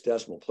about 6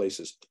 decimal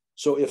places.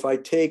 So if I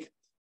take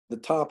the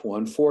top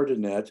one,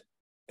 Fortinet,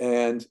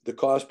 and the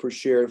cost per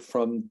share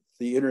from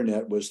the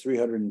internet was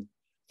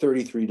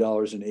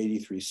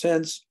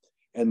 $333.83,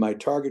 and my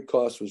target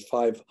cost was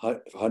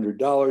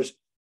 $500,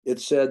 it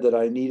said that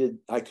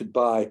I could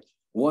buy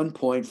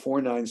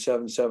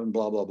 1.4977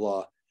 blah, blah,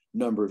 blah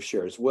number of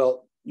shares.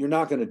 Well, you're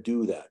not going to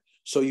do that.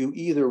 So you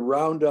either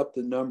round up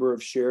the number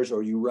of shares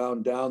or you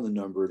round down the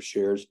number of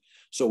shares.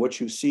 So what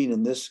you've seen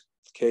in this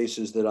case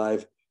is that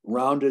I've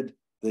rounded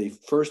the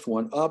first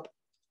one up,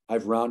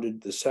 I've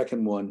rounded the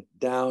second one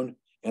down,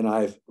 and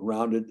I've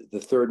rounded the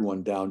third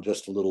one down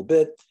just a little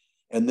bit.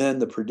 And then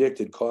the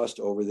predicted cost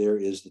over there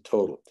is the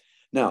total.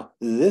 Now,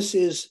 this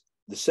is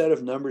the set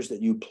of numbers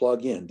that you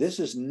plug in. This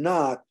is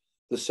not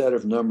the set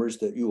of numbers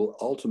that you will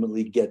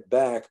ultimately get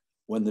back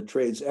when the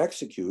trades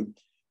execute,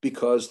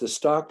 because the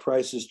stock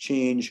prices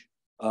change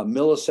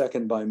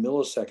millisecond by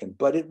millisecond,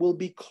 but it will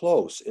be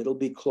close. It'll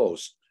be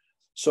close.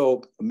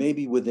 So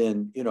maybe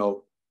within,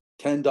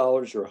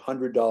 $10 or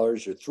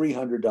 $100 or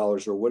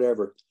 $300 or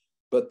whatever,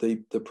 but the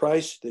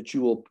price that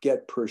you will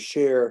get per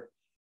share,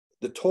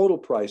 the total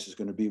price is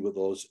going to be with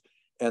those,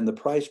 and the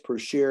price per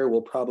share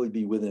will probably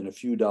be within a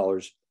few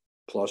dollars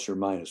plus or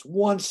minus.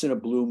 Once in a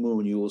blue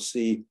moon, you will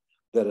see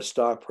that the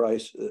stock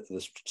price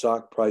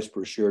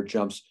per share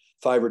jumps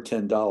 $5 or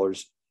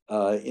 $10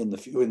 in the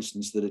few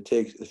instances that it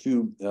takes, the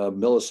few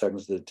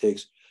milliseconds that it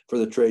takes for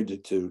the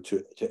trade to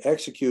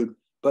execute,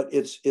 but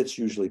it's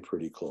usually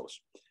pretty close.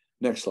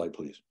 Next slide,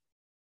 please.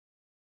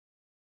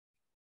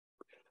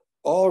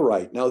 All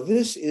right, now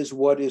this is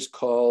what is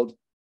called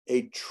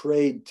a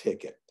trade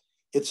ticket.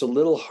 It's a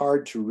little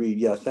hard to read.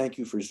 Yeah, thank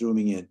you for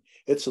zooming in.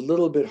 It's a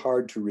little bit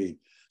hard to read.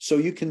 So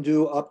you can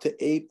do up to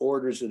 8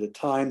 orders at a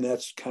time.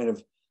 That's kind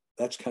of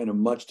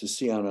much to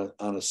see on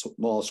a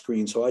small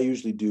screen. So I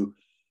usually do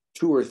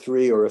 2 or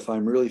 3, or if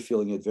I'm really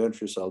feeling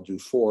adventurous, I'll do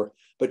 4.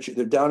 But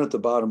they're down at the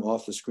bottom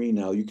off the screen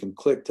now. You can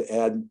click to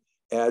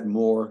add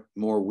more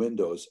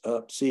windows.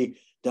 See,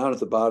 down at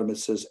the bottom it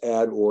says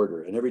add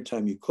order, and every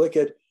time you click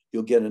it,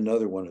 you'll get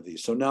another one of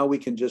these. So now we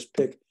can just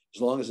pick,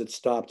 as long as it's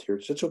stopped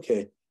here. So it's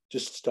okay,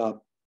 just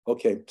stop.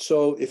 Okay,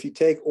 so if you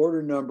take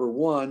order number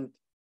 1,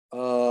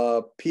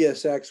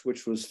 PSX,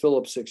 which was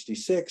Phillips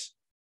 66,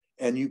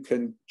 and you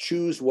can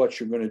choose what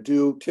you're going to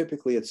do.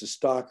 Typically, it's a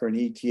stock or an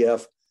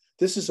ETF.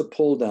 This is a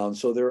pull down,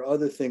 so there are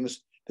other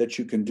things that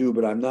you can do,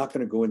 but I'm not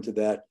going to go into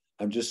that.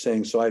 I'm just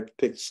saying, so I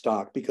picked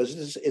stock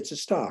because it's a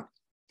stock.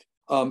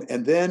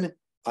 And then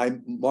I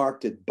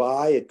marked it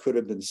buy. It could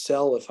have been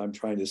sell if I'm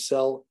trying to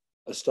sell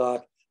a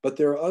stock, but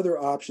there are other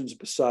options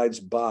besides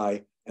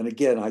buy. And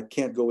again, I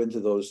can't go into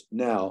those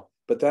now,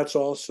 but that's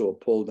also a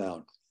pull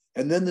down.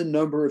 And then the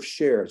number of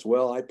shares.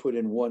 Well, I put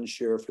in 1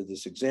 share for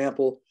this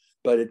example,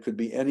 but it could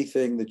be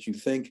anything that you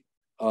think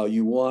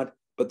you want.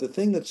 But the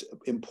thing that's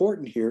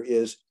important here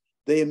is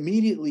they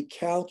immediately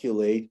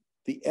calculate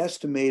the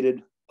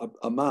estimated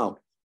amount.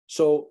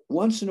 So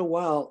once in a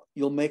while,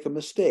 you'll make a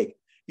mistake.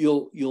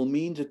 You'll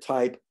mean to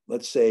type,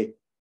 let's say,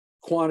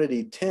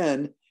 quantity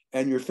 10,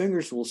 and your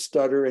fingers will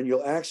stutter, and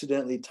you'll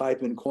accidentally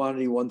type in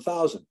quantity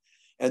 1,000.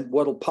 And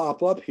what'll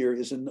pop up here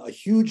is a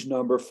huge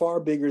number, far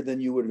bigger than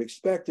you would have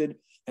expected,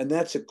 and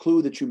that's a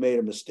clue that you made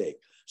a mistake.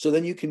 So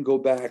then you can go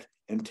back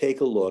and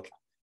take a look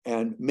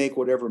and make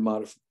whatever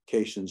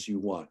modifications you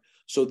want.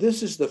 So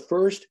this is the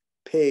first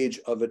page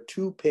of a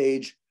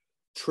 2-page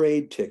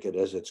trade ticket,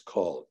 as it's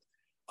called.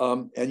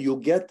 And you'll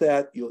get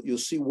that, you'll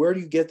see, where do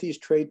you get these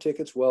trade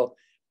tickets? Well,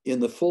 in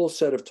the full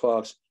set of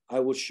talks, I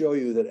will show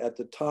you that at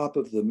the top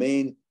of the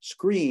main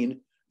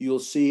screen, you'll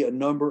see a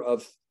number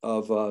of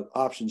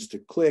options to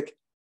click.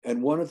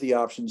 And one of the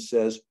options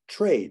says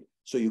trade.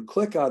 So you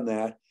click on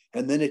that,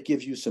 and then it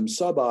gives you some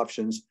sub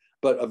options,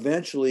 but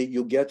eventually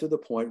you'll get to the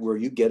point where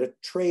you get a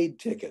trade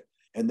ticket,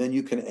 and then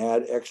you can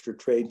add extra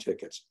trade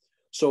tickets.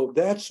 So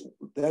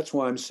that's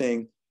why I'm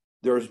saying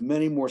There's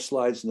many more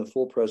slides in the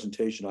full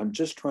presentation. I'm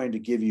just trying to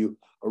give you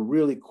a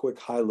really quick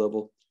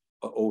high-level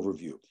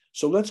overview.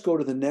 So let's go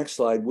to the next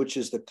slide, which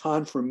is the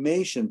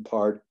confirmation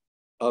part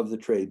of the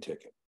trade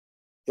ticket.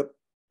 Yep.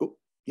 Oh,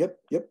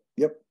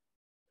 yep.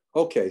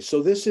 Okay,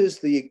 so this is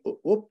the,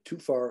 too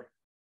far.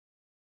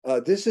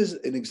 This is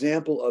an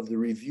example of the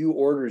review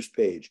orders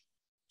page.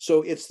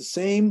 So it's the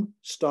same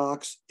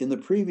stocks in the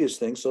previous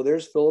thing. So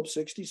there's Phillips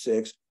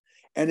 66,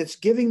 and it's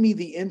giving me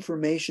the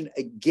information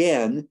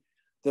again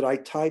that I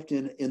typed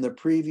in the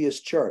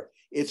previous chart.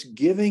 It's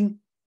giving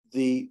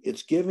the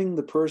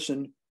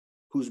person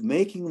who's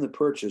making the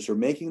purchase or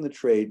making the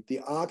trade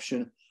the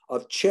option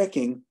of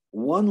checking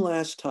one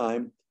last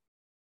time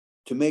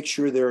to make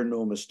sure there are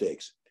no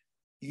mistakes.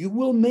 You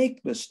will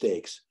make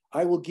mistakes.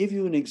 I will give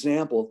you an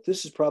example.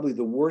 This is probably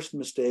the worst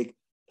mistake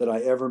that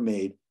I ever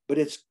made, but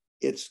it's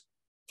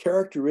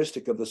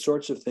characteristic of the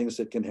sorts of things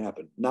that can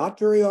happen. Not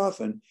very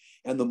often,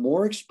 and the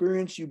more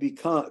experienced you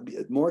become,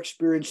 the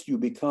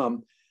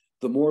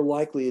more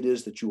likely it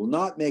is that you will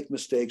not make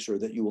mistakes or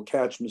that you will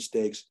catch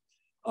mistakes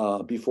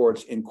before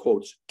it's, in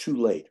quotes, too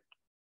late.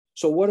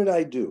 So what did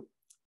I do?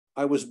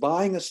 I was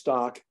buying a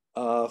stock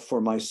for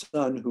my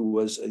son who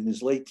was in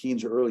his late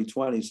teens or early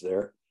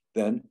 20s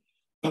then,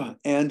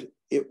 and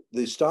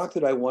the stock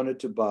that I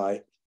wanted to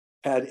buy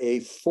had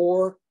a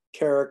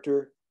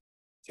 4-character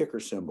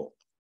ticker symbol.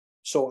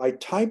 So I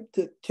typed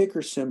the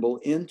ticker symbol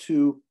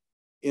into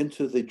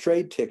the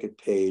trade ticket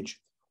page.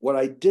 What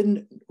I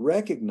didn't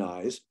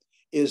recognize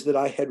is that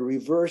I had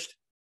reversed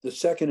the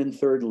second and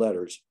third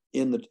letters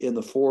in the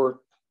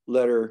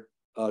 4-letter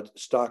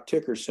stock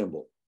ticker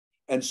symbol.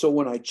 And so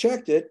when I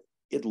checked it,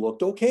 it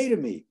looked okay to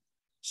me.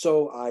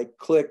 So I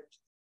clicked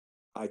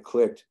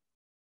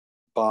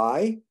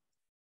buy,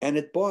 and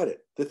it bought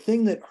it. The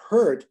thing that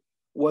hurt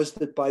was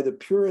that by the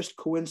purest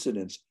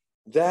coincidence,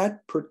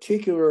 that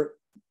particular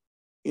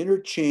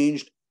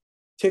interchanged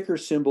ticker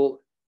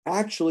symbol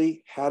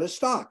actually had a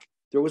stock.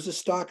 There was a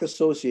stock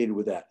associated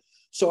with that.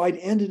 So I'd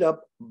ended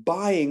up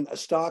buying a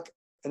stock,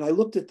 and I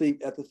looked at the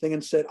thing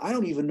and said, I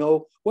don't even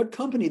know what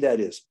company that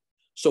is.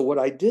 So what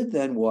I did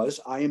then was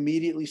I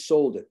immediately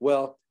sold it.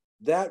 Well,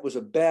 that was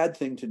a bad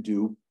thing to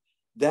do.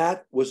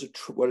 That was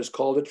what is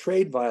called a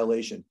trade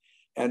violation.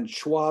 And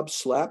Schwab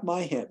slapped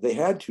my hand. They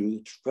had to.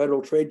 The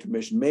Federal Trade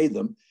Commission made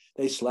them.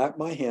 They slapped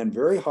my hand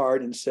very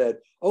hard and said,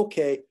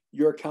 okay,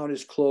 your account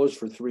is closed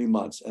for 3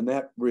 months. And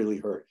that really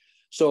hurt.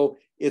 So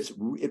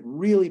it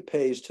really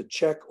pays to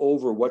check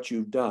over what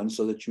you've done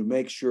so that you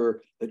make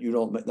sure that you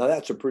don't. Now,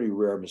 that's a pretty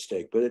rare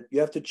mistake, but you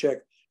have to check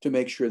to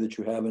make sure that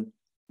you haven't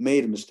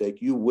made a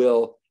mistake. You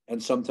will,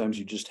 and sometimes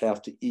you just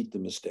have to eat the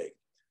mistake.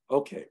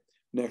 Okay,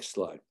 next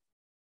slide.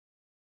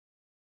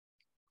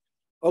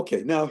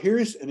 Okay, now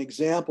here's an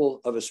example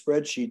of a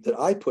spreadsheet that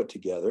I put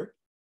together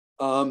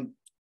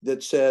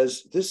that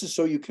says this is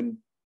so you can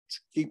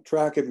keep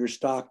track of your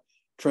stock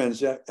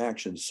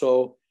transactions.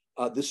 So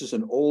this is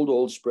an old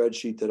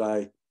spreadsheet that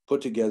I put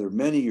together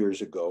many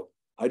years ago.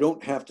 I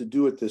don't have to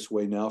do it this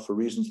way now for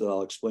reasons that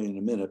I'll explain in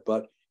a minute,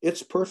 but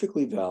it's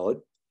perfectly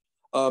valid.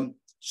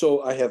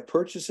 So I have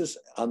purchases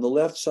on the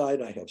left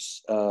side. I have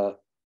I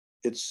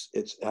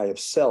have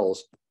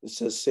cells. It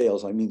says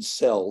sales. I mean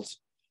cells.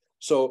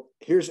 So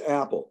here's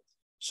Apple.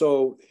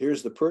 So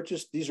here's the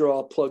purchase. These are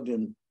all plugged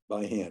in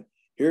by hand.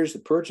 Here's the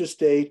purchase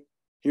date.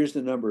 Here's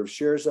the number of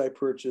shares I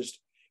purchased.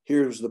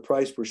 Here's the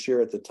price per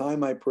share at the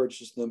time I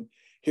purchased them.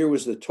 Here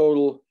was the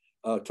total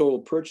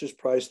purchase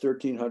price,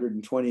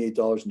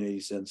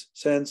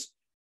 $1,328.80.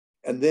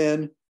 And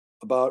then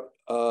about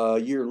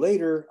a year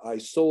later, I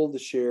sold the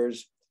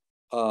shares.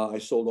 I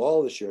sold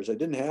all the shares. I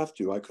didn't have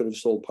to. I could have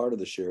sold part of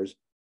the shares.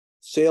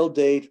 Sale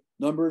date,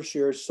 number of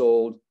shares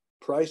sold,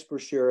 price per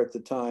share at the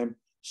time.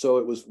 So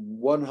it was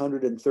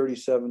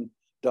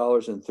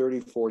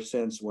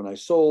 $137.34 when I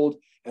sold,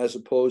 as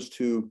opposed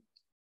to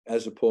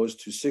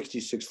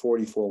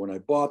 $66.44 when I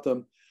bought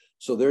them.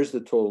 So there's the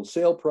total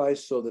sale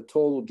price. So the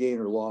total gain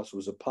or loss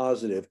was a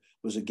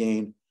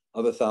gain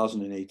of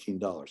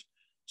 $1,018.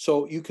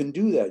 So you can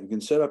do that. You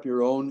can set up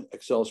your own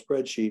Excel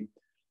spreadsheet.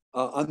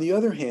 On the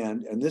other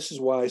hand, and this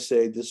is why I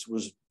say this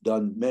was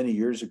done many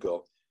years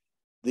ago,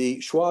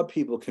 the Schwab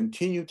people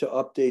continue to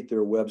update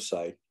their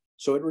website.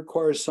 So it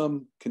requires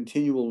some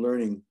continual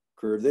learning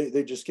curve.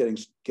 They're just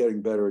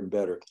getting better and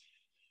better.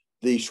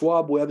 The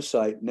Schwab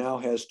website now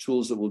has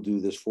tools that will do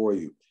this for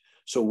you.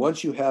 So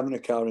once you have an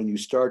account and you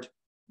start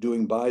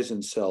doing buys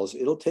and sells,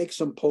 it'll take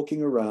some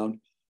poking around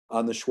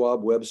on the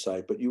Schwab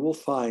website, but you will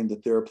find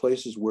that there are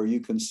places where you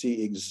can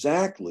see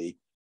exactly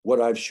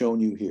what I've shown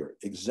you here.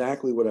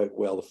 Exactly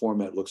well, the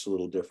format looks a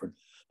little different,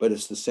 but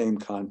it's the same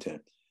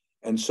content.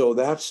 And so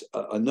that's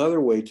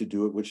another way to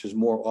do it, which is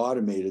more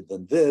automated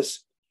than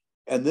this.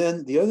 And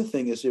then the other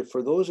thing is, if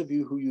for those of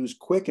you who use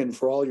Quicken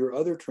for all your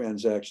other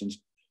transactions,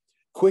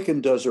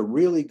 Quicken does a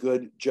really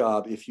good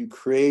job. If you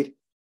create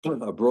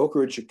a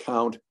brokerage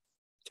account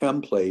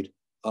template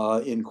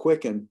in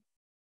Quicken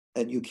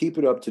and you keep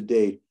it up to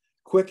date,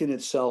 Quicken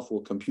itself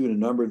will compute a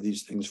number of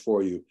these things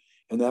for you,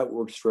 and that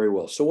works very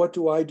well. So what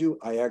do?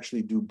 I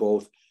actually do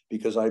both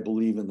because I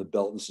believe in the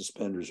belt and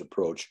suspenders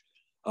approach.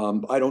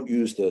 I don't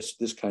use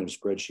this kind of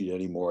spreadsheet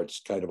anymore.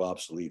 It's kind of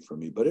obsolete for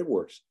me, but it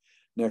works.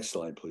 Next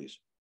slide, please.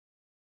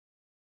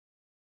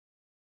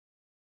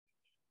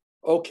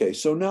 Okay,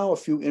 so now a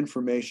few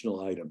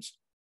informational items.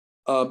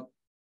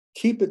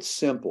 Keep it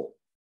simple.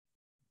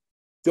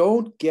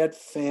 Don't get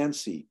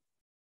fancy.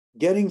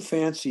 Getting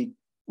fancy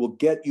will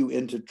get you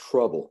into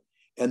trouble.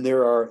 And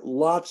there are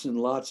lots and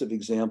lots of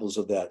examples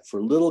of that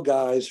for little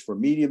guys, for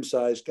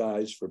medium-sized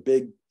guys, for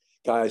big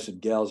guys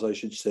and gals, I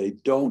should say.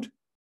 Don't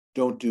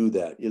do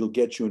that. It'll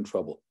get you in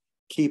trouble.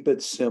 Keep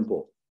it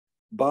simple.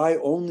 Buy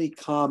only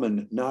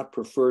common, not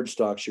preferred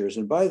stock shares.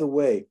 And by the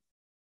way,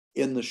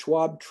 in the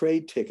Schwab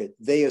trade ticket,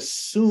 they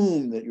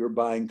assume that you're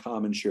buying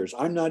common shares.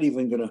 I'm not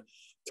even going to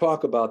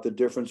talk about the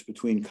difference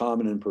between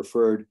common and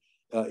preferred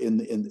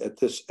at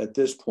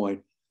this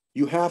point.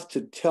 You have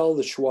to tell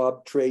the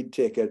Schwab trade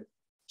ticket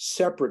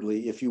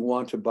separately if you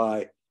want to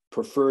buy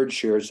preferred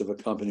shares of a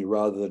company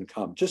rather than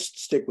common.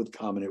 Just stick with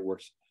common, it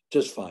works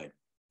just fine.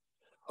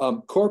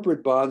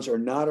 Corporate bonds are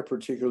not a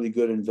particularly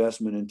good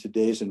investment in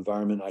today's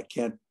environment. I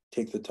can't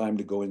take the time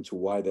to go into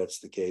why that's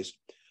the case.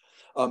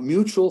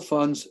 Mutual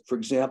funds, for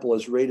example,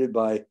 as rated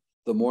by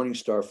the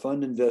Morningstar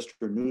Fund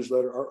Investor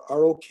newsletter,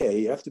 are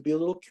okay. You have to be a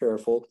little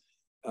careful,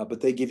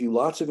 but they give you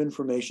lots of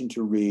information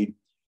to read.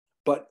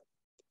 But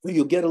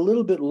you'll get a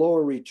little bit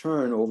lower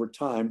return over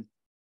time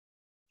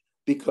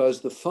because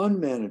the fund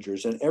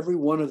managers and every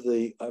one of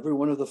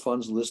the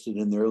funds listed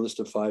in their list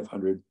of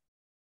 500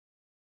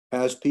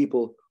 has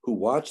people who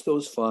watch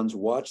those funds,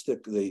 watch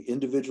the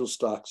individual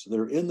stocks that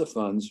are in the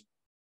funds,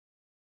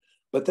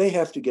 but they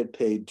have to get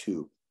paid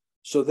too.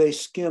 So they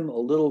skim a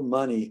little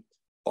money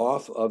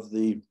off of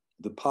the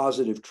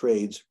positive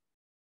trades,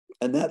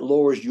 and that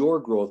lowers your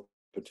growth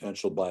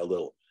potential by a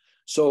little.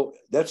 So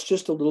that's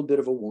just a little bit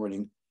of a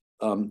warning.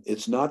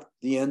 It's not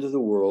the end of the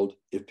world.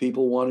 If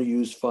people want to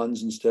use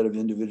funds instead of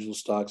individual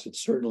stocks,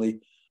 it's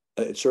certainly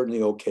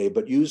okay.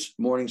 But use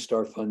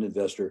Morningstar Fund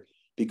Investor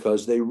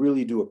because they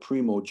really do a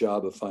primo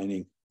job of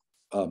finding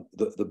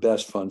the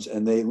best funds,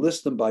 and they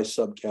list them by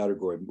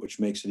subcategory, which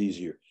makes it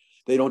easier.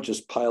 They don't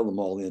just pile them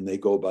all in. They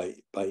go by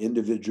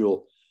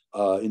individual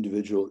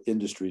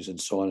industries and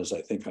so on, as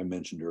I think I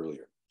mentioned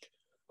earlier.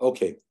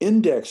 Okay,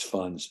 index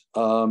funds,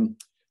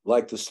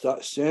 like the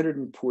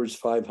Standard & Poor's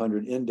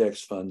 500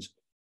 index fund,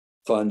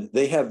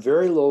 they have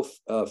very low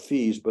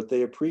fees, but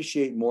they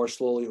appreciate more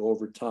slowly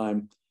over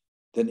time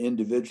than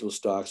individual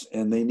stocks,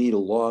 and they need a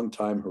long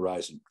time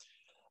horizon.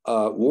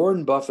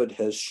 Warren Buffett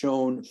has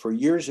shown for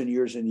years and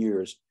years and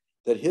years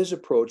that his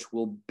approach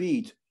will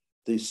beat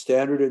the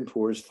Standard &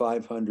 Poor's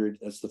 500,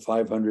 that's the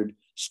 500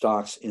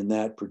 stocks in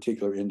that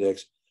particular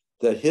index,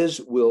 that his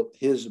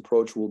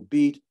approach will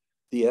beat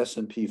the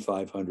S&P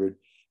 500,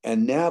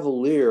 and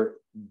Navalier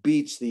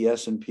beats the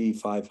S&P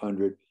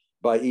 500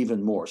 by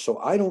even more. So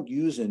I don't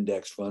use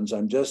index funds.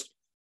 I'm just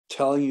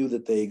telling you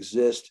that they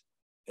exist,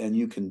 and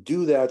you can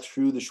do that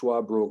through the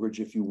Schwab brokerage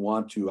if you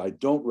want to. I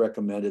don't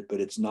recommend it,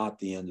 but it's not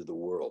the end of the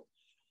world.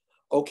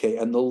 Okay,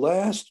 and the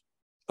last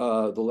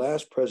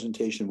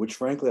presentation, which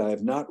frankly I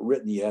have not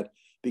written yet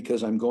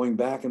because I'm going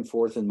back and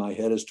forth in my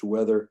head as to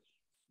whether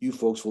you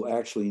folks will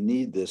actually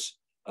need this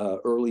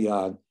early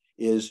on,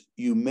 is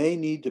you may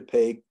need to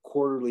pay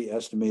quarterly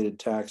estimated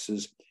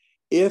taxes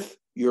if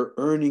your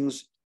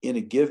earnings in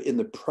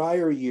the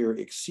prior year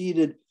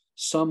exceeded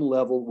some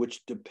level,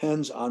 which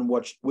depends on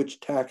which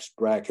tax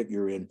bracket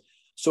you're in.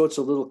 So it's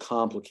a little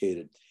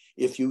complicated.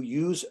 If you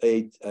use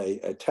a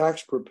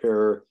tax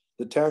preparer,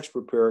 the tax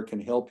preparer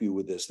can help you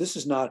with this. This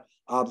is not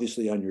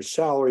obviously on your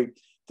salary.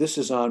 This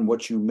is on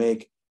what you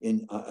make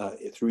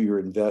through your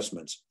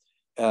investments.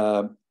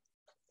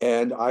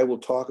 And I will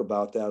talk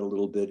about that a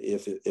little bit.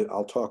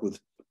 I'll talk with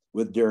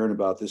Darren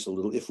about this a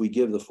little if we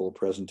give the full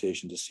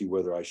presentation to see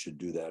whether I should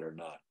do that or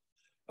not.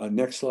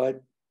 Next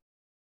slide.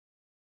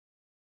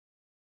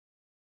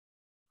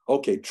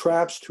 Okay,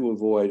 traps to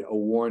avoid, a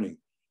warning.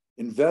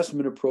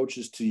 Investment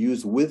approaches to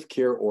use with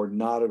care or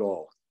not at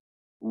all.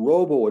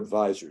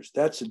 Robo-advisors,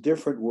 that's a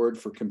different word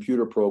for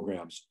computer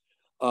programs.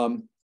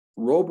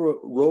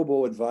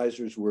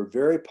 Robo-advisors were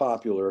very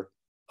popular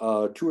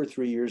 2 or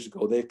 3 years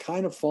ago. They've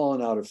kind of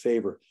fallen out of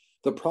favor.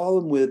 The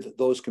problem with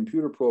those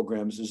computer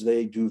programs is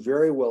they do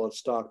very well at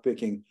stock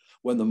picking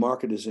when the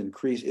market is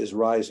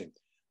rising.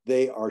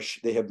 They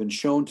have been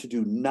shown to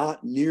do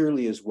not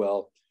nearly as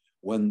well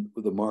when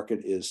the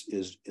market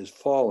is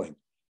falling.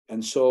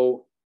 And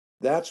so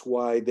that's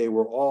why they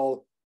were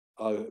all,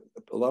 a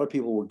lot of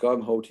people were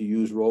gung-ho to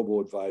use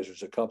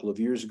robo-advisors a couple of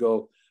years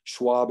ago.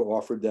 Schwab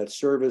offered that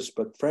service,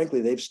 but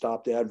frankly, they've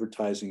stopped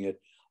advertising it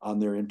on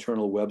their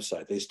internal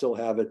website. They still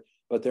have it,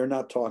 but they're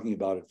not talking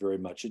about it very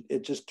much.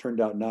 It just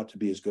turned out not to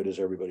be as good as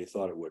everybody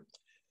thought it would.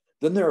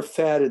 Then there are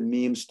fad and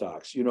meme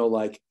stocks,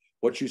 like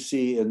what you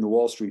see in the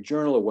Wall Street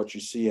Journal or what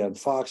you see on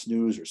Fox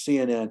News or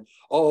CNN.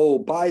 Oh,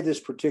 buy this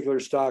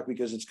particular stock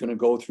because it's going to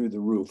go through the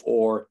roof,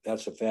 or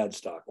that's a fad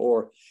stock,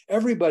 or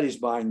everybody's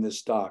buying this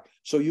stock,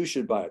 so you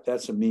should buy it.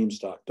 That's a meme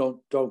stock.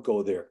 Don't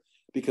go there,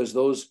 because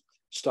those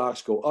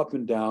stocks go up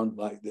and down,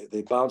 like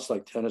they bounce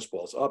like tennis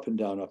balls, up and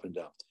down, up and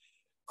down.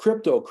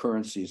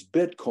 Cryptocurrencies,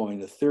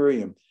 Bitcoin,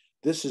 Ethereum,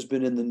 this has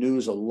been in the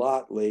news a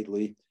lot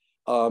lately.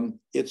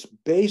 It's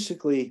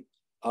basically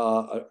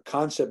a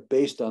concept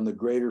based on the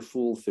greater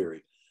fool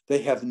theory.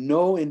 They have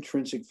no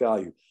intrinsic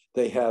value.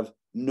 They have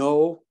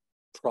no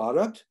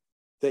product.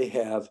 They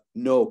have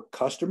no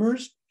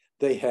customers.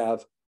 They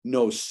have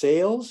no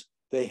sales.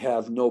 They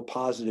have no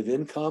positive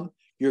income.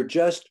 You're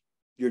just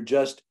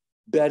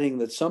betting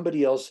that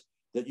somebody else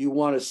that you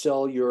want to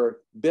sell your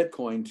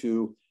Bitcoin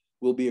to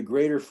will be a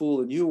greater fool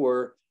than you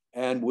were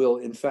and will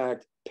in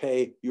fact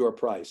pay your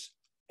price.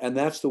 And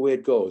that's the way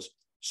it goes.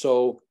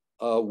 So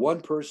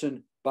one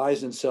person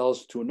buys and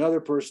sells to another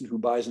person who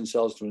buys and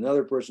sells to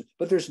another person,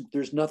 but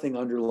there's nothing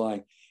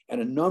underlying.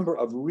 And a number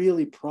of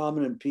really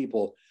prominent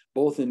people,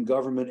 both in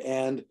government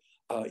and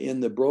in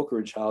the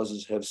brokerage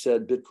houses, have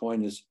said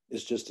Bitcoin is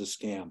just a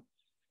scam.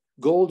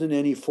 Gold in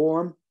any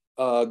form.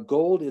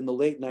 Gold in the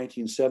late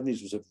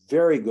 1970s was a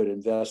very good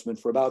investment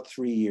for about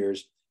 3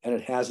 years, and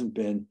it hasn't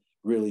been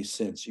really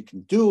since. You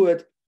can do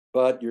it,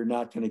 but you're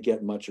not going to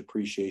get much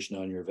appreciation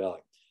on your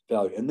value.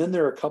 And then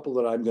there are a couple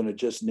that I'm going to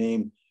just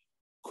name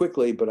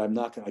quickly, but I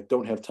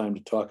don't have time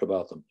to talk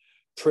about them.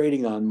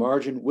 Trading on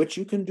margin, which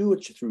you can do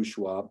it through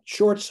Schwab.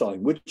 Short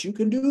selling, which you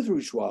can do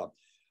through Schwab.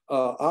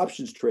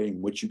 Options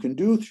trading, which you can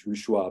do through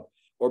Schwab,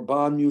 or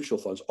bond mutual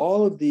funds.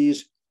 All of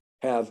these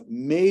have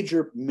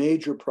major,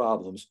 major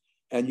problems,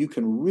 and you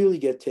can really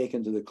get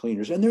taken to the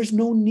cleaners. And there's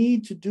no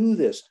need to do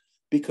this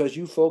because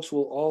you folks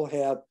will all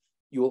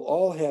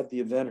have the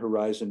event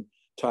horizon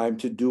time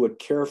to do it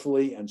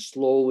carefully and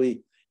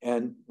slowly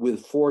and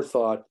with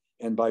forethought,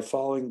 and by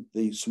following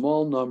the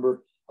small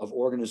number of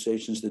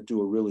organizations that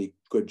do a really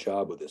good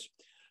job with this.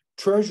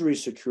 Treasury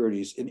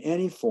securities in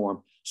any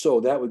form. So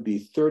that would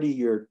be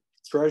 30-year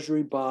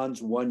Treasury bonds,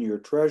 1-year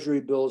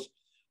Treasury bills.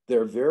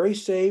 They're very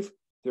safe.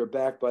 They're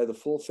backed by the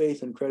full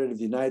faith and credit of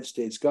the United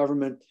States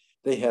government.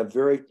 They have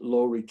very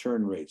low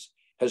return rates.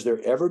 Has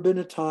there ever been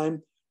a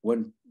time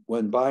when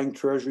buying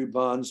Treasury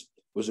bonds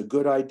was a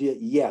good idea?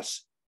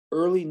 Yes,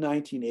 early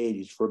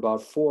 1980s for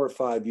about 4 or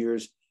 5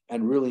 years,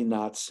 and really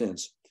not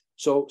since.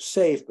 So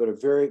safe, but a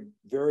very,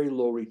 very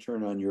low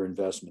return on your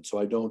investment. So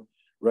I don't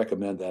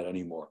recommend that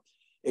anymore.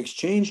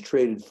 Exchange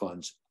traded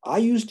funds. I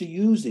used to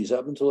use these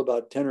up until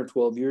about 10 or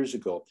 12 years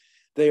ago.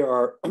 They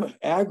are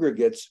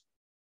aggregates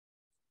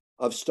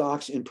of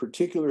stocks in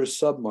particular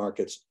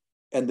submarkets,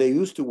 and they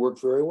used to work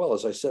very well.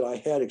 As I said, I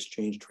had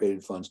exchange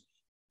traded funds.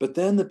 But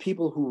then the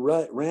people who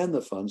ran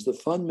the funds, the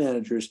fund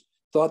managers,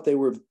 thought they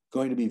were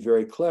going to be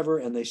very clever,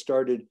 and they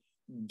started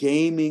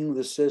gaming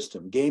the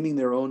system, gaming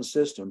their own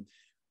system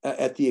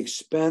at the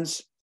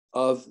expense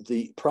of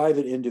the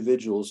private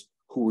individuals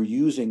who were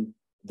using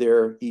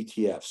their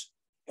ETFs.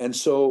 And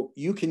so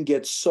you can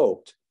get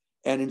soaked.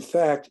 And in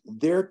fact,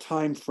 their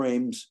time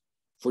frames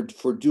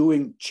for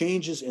doing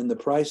changes in the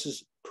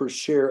prices per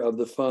share of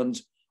the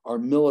funds are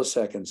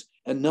milliseconds,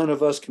 and none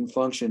of us can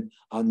function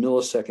on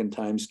millisecond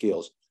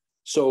timescales.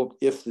 So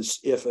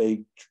if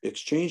a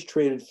exchange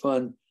traded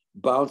fund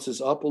bounces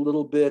up a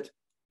little bit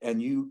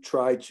and you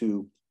try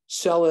to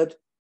sell it,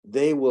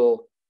 they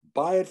will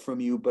buy it from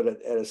you, but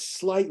at a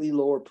slightly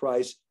lower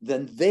price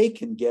than they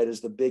can get as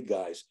the big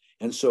guys.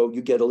 And so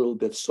you get a little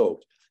bit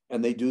soaked.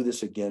 And they do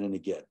this again and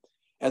again.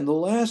 And the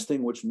last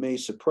thing, which may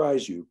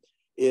surprise you,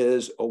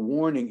 is a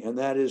warning, and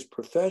that is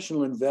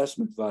professional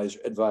investment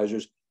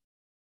advisors,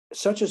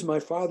 such as my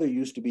father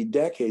used to be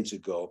decades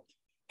ago,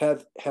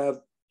 have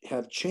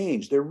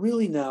changed. They're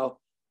really now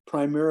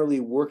primarily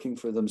working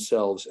for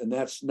themselves, and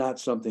that's not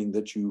something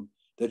that you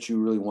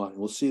really want.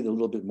 We'll see a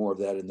little bit more of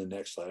that in the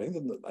next slide.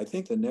 I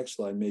think the next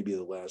slide may be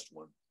the last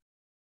one.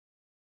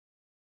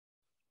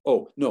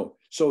 Oh, no.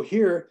 So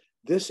here,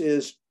 this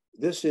is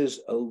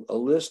a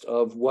list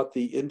of what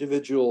the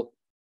individual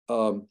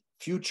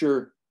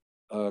future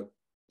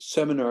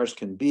seminars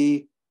can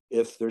be.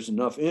 If there's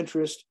enough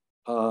interest,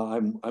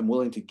 I'm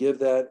willing to give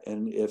that.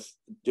 And if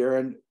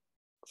Darren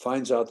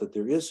finds out that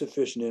there is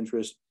sufficient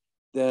interest,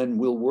 then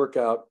we'll work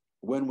out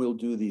when we'll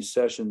do these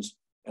sessions.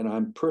 And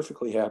I'm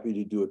perfectly happy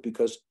to do it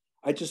because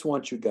I just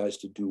want you guys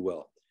to do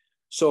well.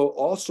 So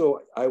also,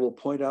 I will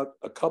point out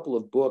a couple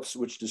of books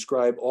which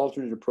describe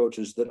alternate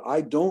approaches that I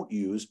don't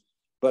use,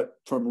 but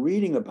from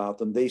reading about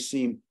them, they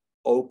seem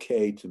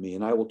okay to me.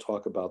 And I will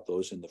talk about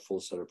those in the full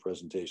set of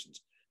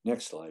presentations.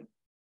 Next slide.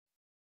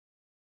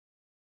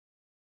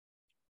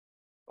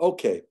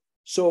 Okay,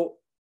 so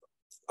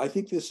I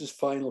think this is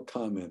final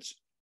comments.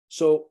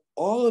 So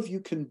all of you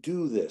can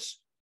do this.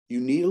 You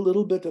need a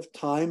little bit of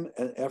time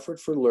and effort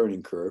for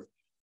learning curve,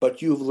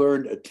 but you've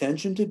learned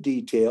attention to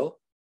detail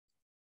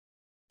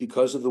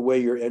because of the way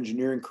your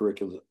engineering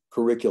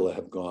curricula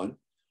have gone.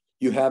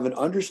 You have an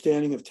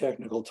understanding of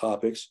technical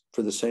topics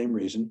for the same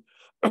reason.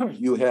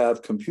 You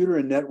have computer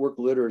and network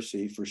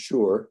literacy for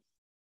sure.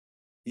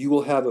 You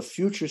will have a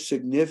future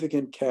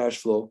significant cash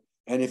flow.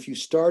 And if you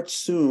start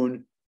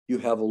soon, you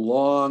have a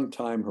long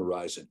time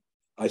horizon.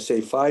 I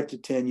say 5 to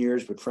 10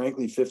 years, but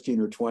frankly, 15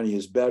 or 20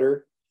 is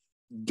better.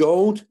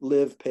 Don't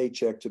live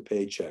paycheck to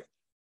paycheck.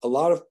 a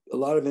lot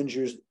of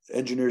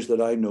engineers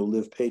that I know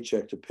live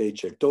paycheck to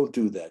paycheck. Don't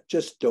do that.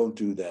 Just don't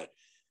do that.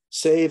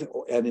 Save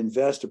and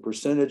invest a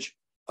percentage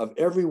of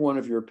every one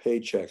of your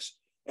paychecks,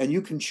 and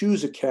you can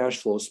choose a cash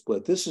flow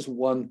split. This is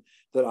one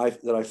that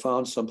I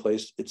found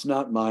someplace. It's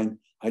not mine.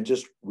 I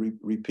just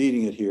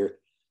repeating it here.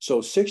 So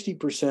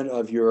 60%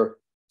 of your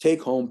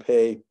take-home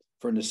pay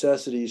for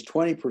necessities,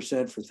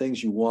 20% for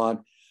things you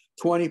want,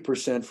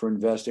 20% for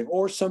investing,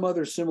 or some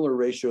other similar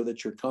ratio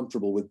that you're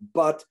comfortable with.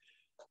 But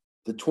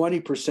the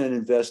 20%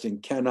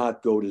 investing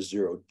cannot go to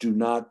zero. Do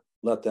not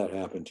let that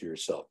happen to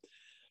yourself.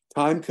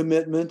 Time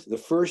commitment, the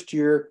first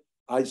year,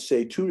 I'd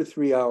say 2 to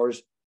 3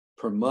 hours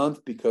per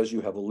month because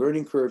you have a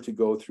learning curve to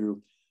go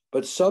through.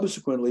 But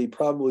subsequently,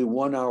 probably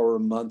 1 hour a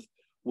month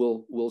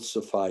will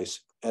suffice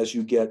as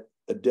you get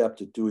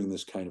adept at doing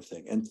this kind of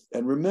thing.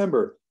 And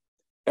remember,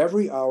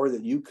 every hour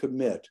that you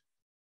commit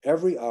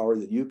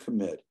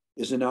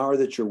is an hour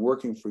that you're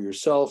working for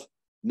yourself,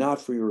 not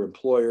for your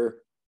employer,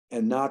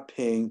 and not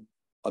paying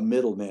a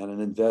middleman, an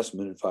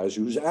investment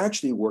advisor who's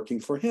actually working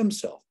for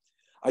himself.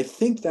 I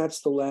think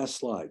that's the last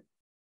slide.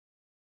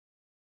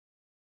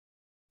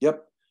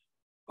 Yep.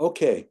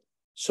 Okay.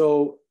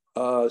 So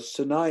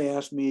Sinai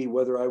asked me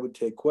whether I would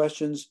take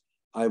questions.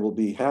 I will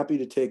be happy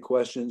to take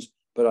questions,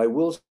 but I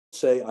will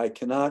say I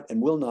cannot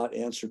and will not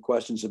answer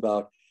questions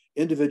about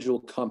individual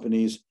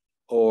companies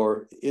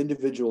or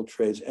individual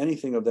trades,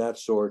 anything of that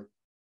sort,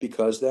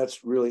 because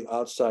that's really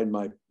outside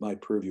my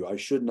purview. I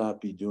should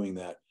not be doing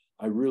that.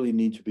 I really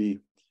need to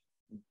be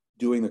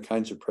doing the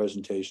kinds of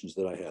presentations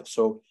that I have.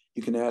 So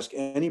you can ask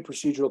any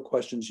procedural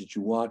questions that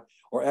you want,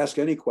 or ask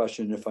any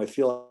question. If I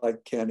feel I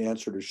can't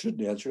answer it or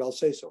shouldn't answer it, I'll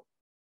say so.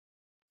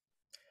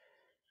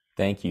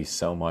 Thank you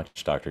so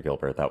much, Dr.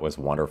 Gilbert. That was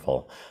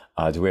wonderful.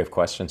 Do we have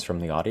questions from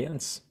the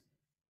audience?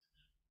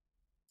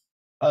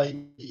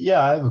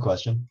 Yeah, I have a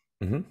question.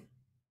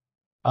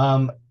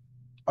 Mm-hmm.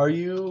 Are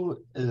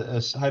you,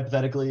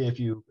 hypothetically, if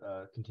you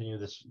continue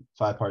this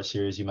 5-part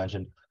series you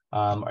mentioned,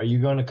 are you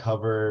going to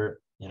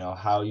cover,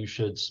 how you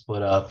should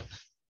split up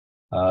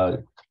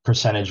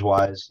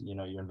percentage-wise,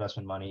 your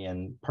investment money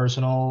in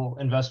personal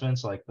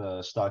investments, like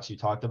the stocks you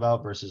talked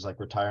about, versus like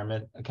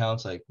retirement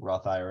accounts, like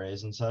Roth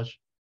IRAs and such?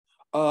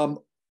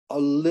 A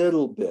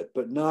little bit,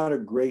 but not a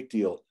great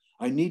deal.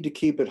 I need to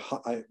keep it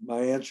high. My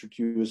answer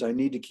to you is I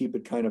need to keep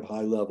it kind of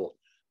high level,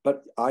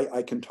 but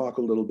I can talk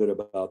a little bit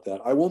about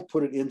that. I won't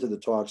put it into the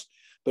talks,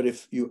 but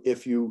if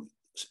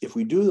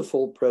we do the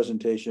full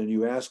presentation and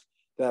you ask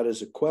that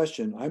as a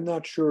question, I'm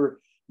not sure,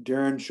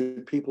 Darren,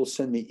 should people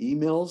send me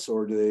emails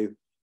or do they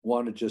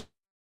want to just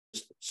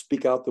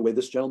speak out the way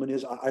this gentleman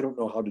is? I don't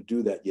know how to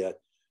do that yet,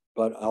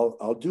 but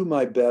I'll do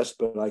my best,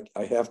 but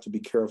I have to be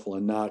careful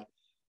and not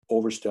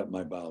overstep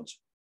my bounds.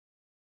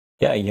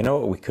 Yeah,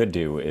 what we could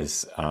do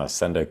is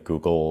send a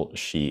Google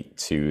sheet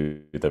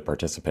to the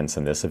participants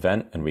in this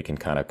event, and we can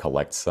kind of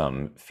collect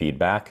some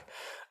feedback,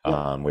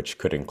 which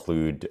could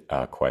include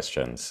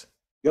questions.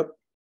 Yep.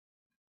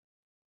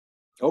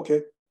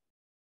 Okay.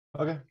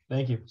 Okay,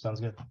 thank you.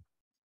 Sounds good.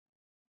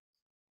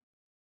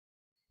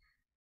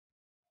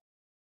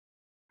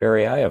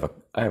 Barry, I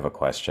have a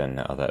question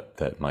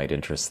that might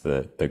interest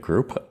the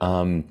group.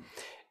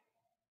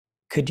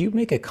 Could you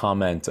make a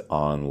comment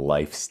on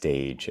life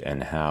stage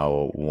and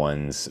how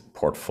one's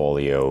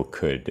portfolio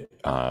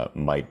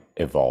might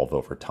evolve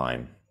over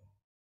time?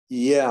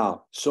 Yeah.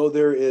 So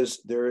there is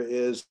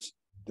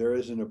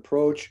an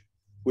approach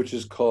which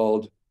is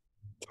called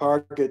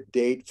target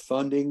date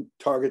funding,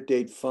 target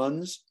date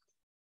funds.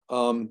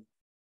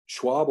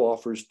 Schwab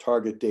offers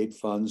target date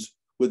funds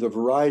with a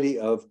variety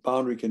of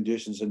boundary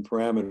conditions and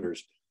parameters.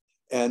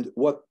 And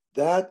what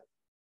that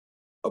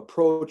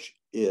approach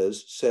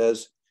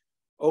says,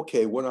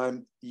 okay, when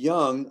I'm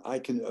young, I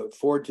can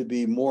afford to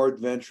be more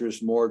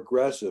adventurous, more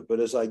aggressive. But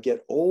as I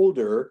get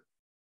older,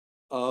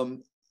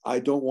 I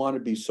don't want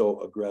to be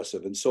so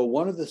aggressive. And so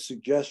one of the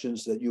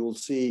suggestions that you will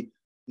see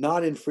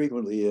not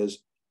infrequently is,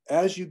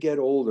 as you get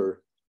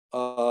older,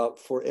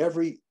 for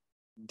every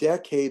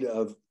decade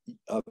of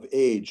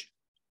age,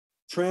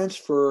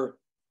 transfer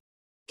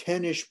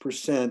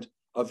 10-ish%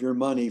 of your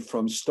money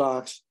from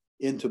stocks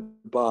into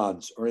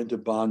bonds or into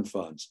bond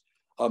funds.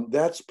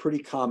 That's pretty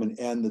common.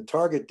 And the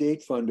target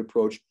date fund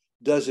approach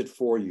does it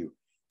for you.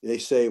 They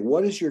say,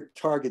 what is your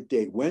target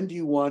date? When do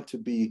you want to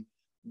be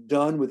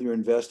done with your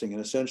investing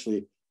and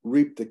essentially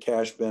reap the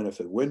cash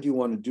benefit? When do you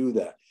want to do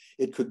that?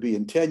 It could be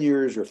in 10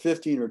 years or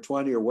 15 or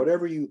 20 or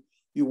whatever you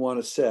want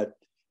to set.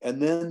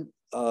 And then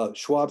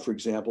Schwab, for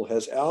example,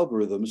 has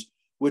algorithms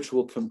which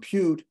will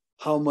compute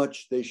how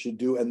much they should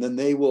do, and then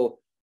they will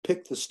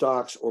pick the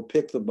stocks or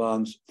pick the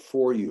bonds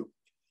for you.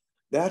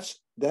 That's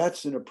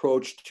an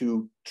approach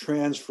to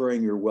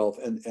transferring your wealth.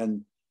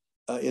 And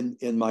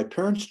in my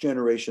parents'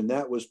 generation,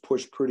 that was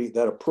pushed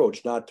that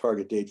approach, not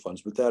target date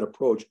funds, but that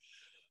approach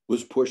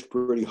was pushed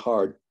pretty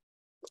hard.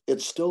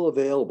 It's still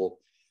available,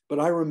 but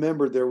I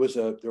remember there was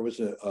a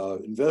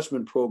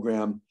investment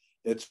program.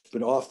 It's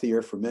been off the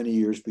air for many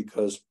years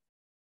because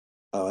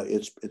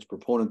its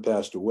proponent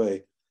passed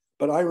away.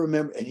 But I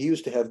remember, and he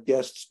used to have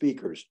guest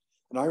speakers.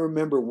 And I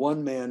remember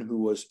one man who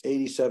was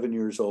 87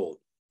 years old,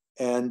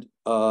 and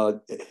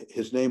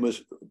his name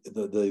was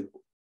the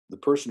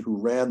person who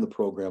ran the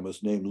program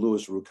was named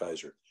Louis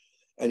Rukeyser.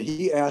 And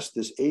he asked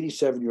this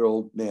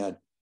 87-year-old man,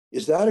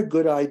 "Is that a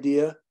good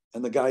idea?"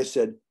 And the guy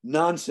said,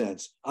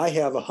 "Nonsense. I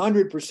have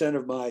 100%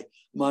 of my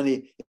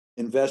money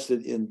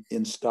invested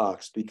in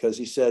stocks," because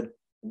he said,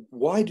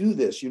 why do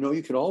this? You know,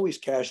 you can always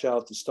cash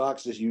out the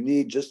stocks as you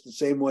need, just the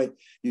same way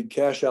you'd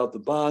cash out the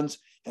bonds,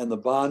 and the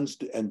bonds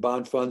and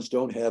bond funds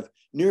don't have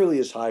nearly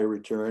as high a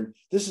return.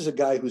 This is a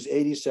guy who's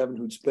 87,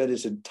 who'd spent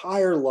his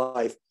entire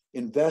life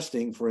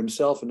investing for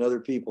himself and other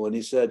people. And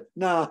he said,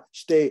 nah,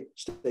 stay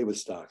with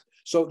stocks.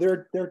 So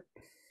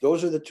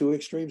those are the two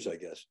extremes, I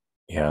guess.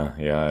 Yeah,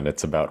 yeah, and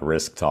it's about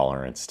risk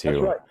tolerance too.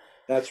 That's right.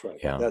 That's right.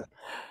 Yeah.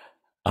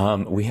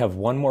 We have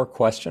one more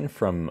question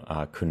from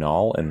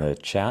Kunal in the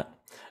chat,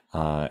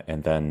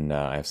 and then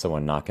I have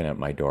someone knocking at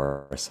my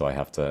door, so I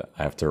have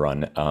to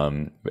run.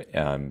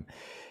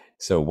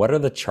 So, what are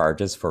the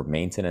charges for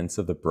maintenance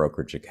of the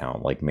brokerage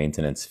account, like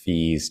maintenance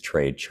fees,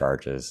 trade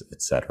charges,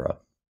 etc.?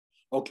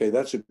 Okay,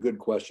 that's a good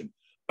question.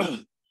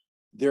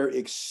 They're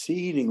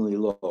exceedingly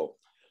low.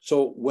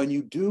 So when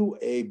you do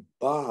a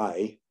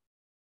buy,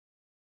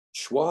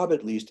 Schwab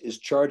at least is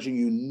charging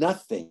you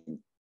nothing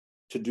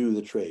to do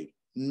the trade,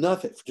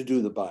 nothing to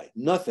do the buy,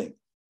 nothing.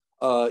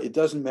 It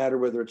doesn't matter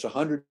whether it's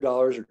 $100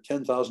 or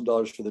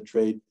 $10,000 for the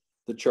trade,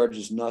 the charge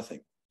is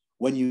nothing.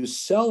 When you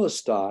sell a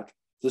stock,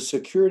 the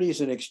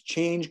Securities and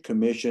Exchange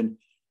Commission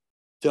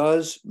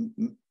does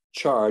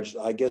charge,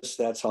 I guess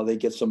that's how they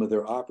get some of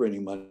their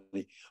operating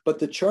money, but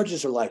the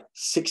charges are like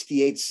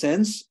 68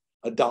 cents,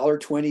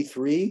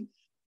 $1.23.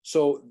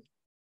 So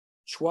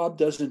Schwab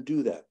doesn't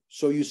do that.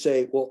 So you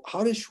say, well,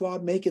 how does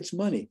Schwab make its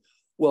money?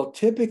 Well,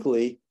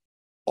 typically,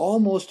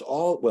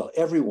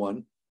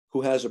 everyone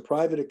who has a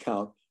private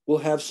account will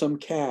have some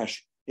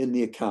cash in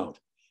the account.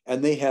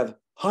 And they have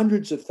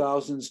hundreds of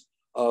thousands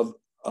of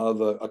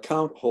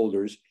account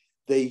holders.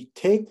 They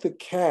take the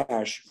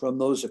cash from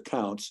those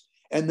accounts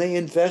and they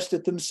invest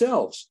it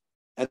themselves.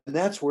 And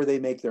that's where they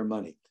make their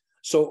money.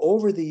 So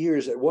over the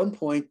years, at one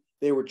point,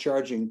 they were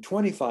charging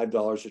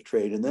 $25 a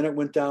trade, and then it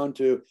went down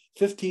to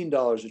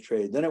 $15 a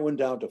trade. Then it went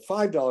down to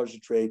 $5 a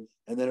trade,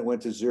 and then it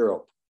went to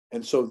zero.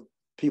 And so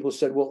people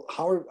said, well,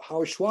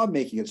 how is Schwab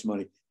making its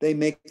money? They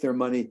make their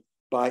money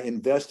by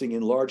investing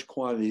in large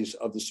quantities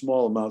of the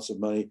small amounts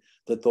of money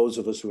that those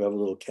of us who have a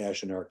little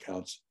cash in our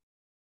accounts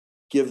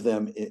give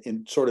them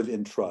in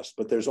trust.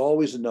 But there's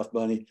always enough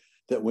money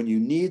that when you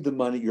need the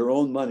money, your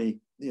own money,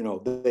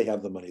 they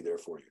have the money there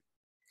for you.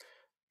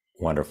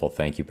 Wonderful.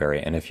 Thank you, Barry.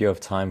 And if you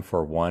have time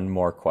for one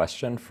more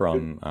question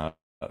from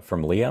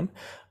Liam,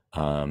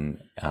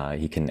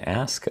 he can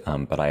ask,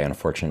 but I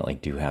unfortunately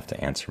do have to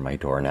answer my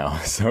door now.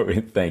 So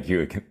thank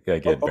you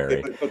again,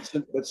 Barry.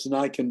 But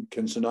Sinai,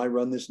 can Sinai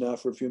run this now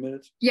for a few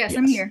minutes? Yes,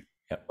 I'm here.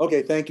 Yep.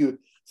 Okay, thank you.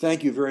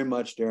 Thank you very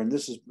much, Darren.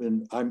 This has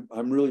been,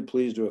 I'm really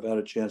pleased to have had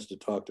a chance to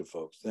talk to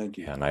folks. Thank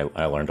you. And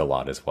I learned a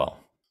lot as well.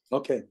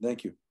 Okay,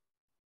 thank you.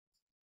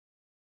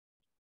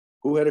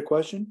 Who had a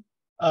question?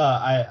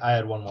 I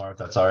had one more, if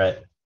that's all right.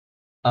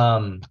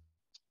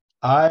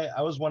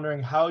 I was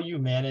wondering how you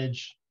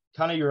manage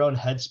kind of your own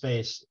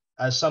headspace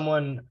as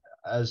someone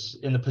as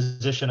in the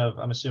position of,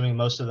 I'm assuming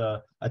most of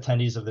the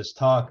attendees of this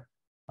talk,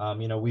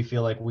 we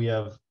feel like we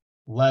have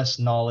less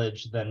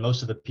knowledge than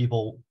most of the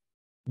people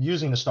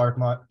using the stock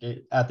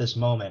market at this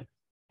moment.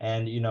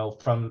 And,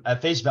 from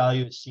at face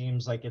value, it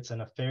seems like it's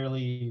in a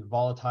fairly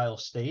volatile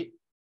state.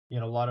 A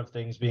lot of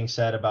things being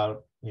said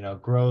about,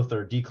 growth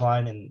or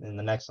decline in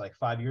the next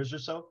 5 years or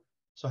so.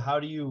 So how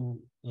do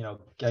you,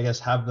 I guess,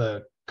 have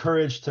the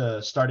courage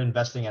to start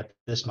investing at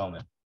this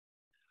moment?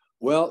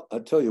 Well,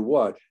 I'll tell you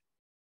what,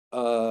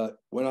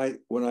 when I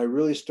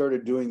really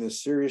started doing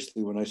this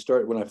seriously, when I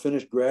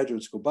finished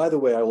graduate school, by the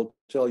way, I will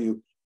tell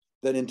you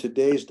that in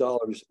today's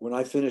dollars, when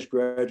I finished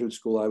graduate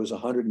school, I was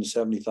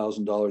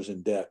 $170,000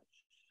 in debt.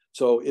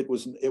 So it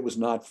was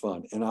not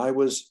fun. And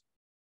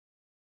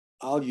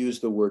I'll use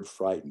the word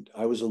frightened.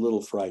 I was a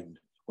little frightened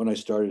when I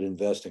started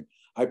investing.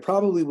 I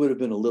probably would have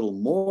been a little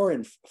more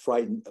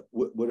frightened,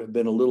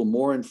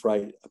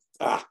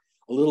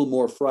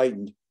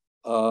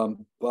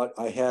 but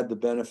I had the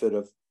benefit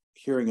of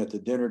hearing at the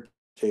dinner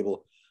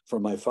table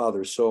from my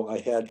father. So I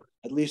had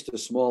at least a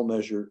small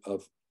measure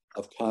of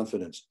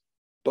confidence.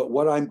 But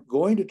what I'm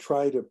going to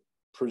try to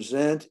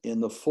present in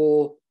the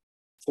full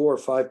 4 or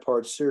 5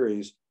 part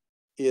series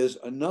is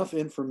enough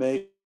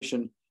information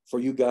for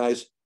you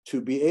guys to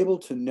be able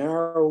to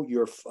narrow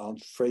your, I'll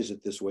phrase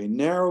it this way,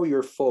 narrow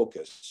your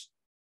focus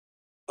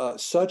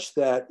such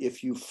that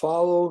if you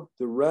follow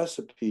the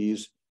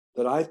recipes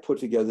that I've put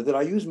together, that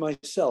I use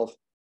myself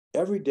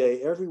every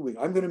day, every week,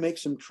 I'm going to make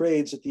some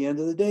trades at the end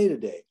of the day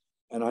today.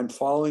 And I'm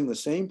following the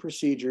same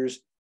procedures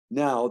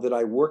now that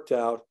I worked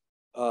out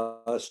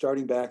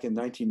starting back in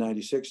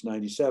 1996,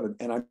 97,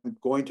 and I'm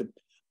going to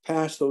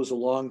pass those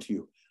along to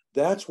you.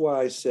 That's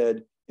why I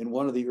said in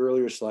one of the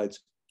earlier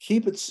slides,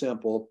 keep it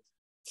simple,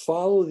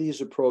 follow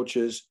these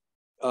approaches.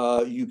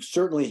 You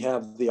certainly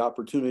have the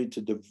opportunity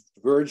to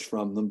diverge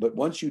from them. But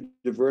once you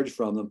diverge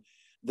from them,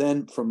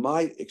 then from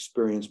my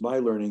experience, my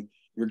learning,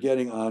 you're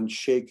getting on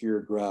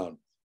shakier ground.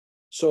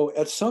 So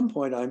at some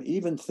point, I'm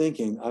even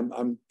thinking,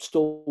 I'm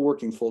still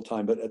working full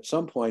time, but at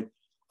some point,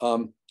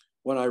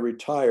 when I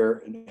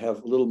retire and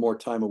have a little more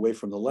time away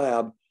from the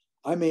lab,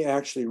 I may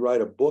actually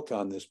write a book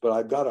on this, but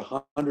I've got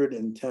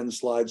 110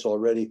 slides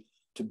already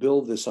to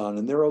build this on.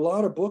 And there are a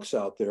lot of books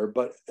out there,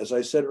 but as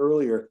I said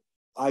earlier,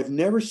 I've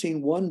never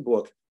seen one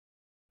book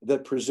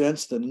that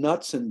presents the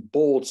nuts and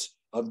bolts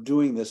of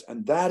doing this.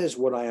 And that is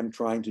what I am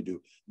trying to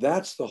do.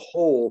 That's the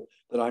hole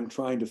that I'm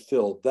trying to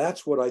fill.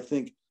 That's what I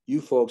think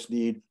you folks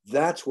need.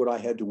 That's what I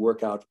had to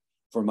work out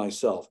for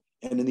myself.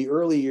 And in the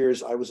early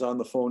years, I was on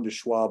the phone to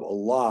Schwab a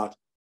lot,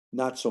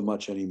 not so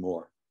much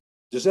anymore.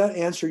 Does that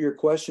answer your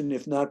question?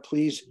 If not,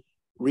 please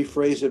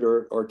rephrase it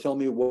or tell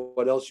me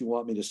what else you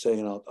want me to say,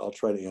 and I'll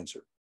try to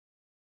answer.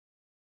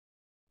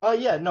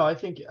 Yeah, no, I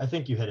think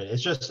you hit it.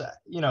 It's just,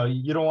 you know,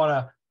 you don't want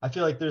to. I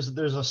feel like there's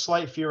a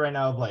slight fear right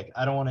now of like,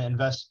 I don't want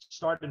to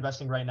start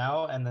investing right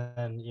now, and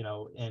then, you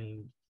know,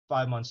 in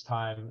 5 months'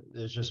 time,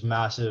 there's just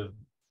massive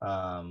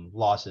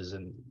losses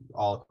and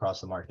all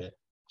across the market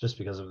just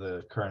because of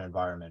the current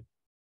environment.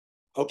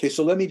 Okay,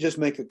 so let me just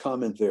make a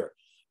comment there.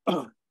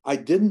 I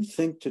didn't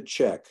think to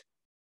check.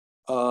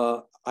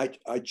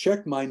 I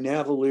checked my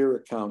Navalier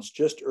accounts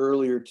just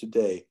earlier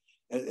today,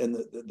 and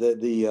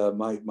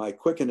my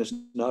Quicken is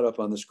not up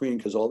on the screen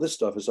because all this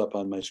stuff is up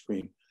on my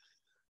screen.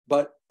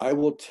 But I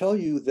will tell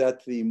you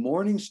that the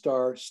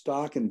Morningstar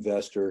stock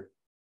investor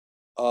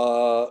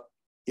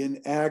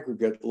in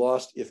aggregate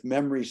lost, if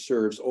memory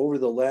serves, over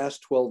the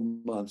last 12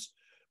 months,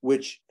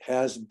 which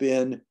has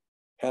been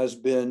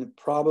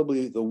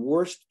probably the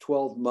worst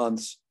 12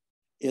 months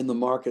in the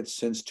market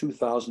since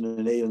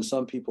 2008. And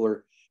some people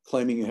are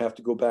claiming you have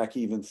to go back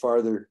even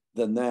farther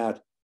than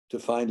that to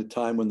find a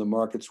time when the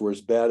markets were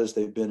as bad as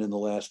they've been in the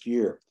last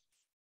year.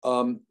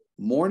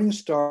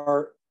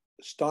 Morningstar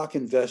stock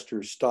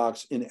investor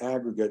stocks in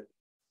aggregate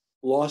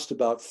lost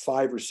about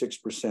 5 or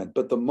 6%,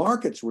 but the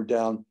markets were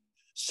down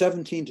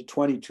 17 to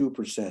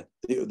 22%.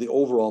 The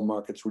overall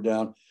markets were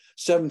down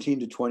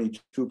 17 to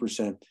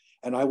 22%.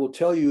 And I will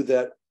tell you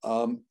that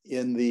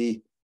in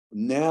the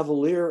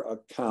Navalier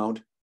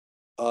account,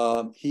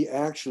 he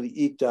actually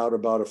eked out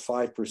about a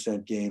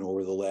 5% gain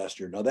over the last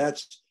year. Now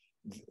that's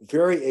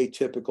very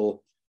atypical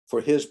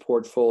for his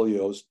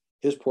portfolios.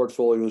 His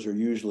portfolios are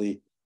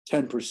usually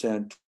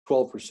 10%,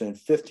 12%,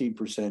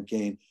 15%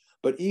 gain.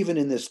 But even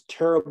in this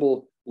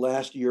terrible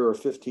last year or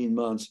 15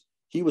 months,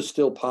 he was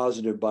still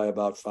positive by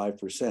about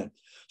 5%.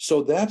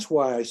 So that's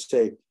why I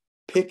say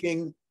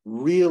picking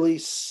really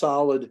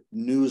solid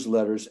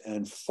newsletters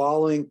and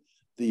following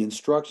the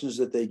instructions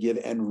that they give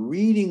and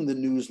reading the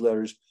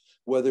newsletters,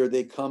 whether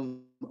they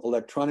come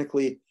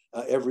electronically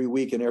every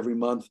week and every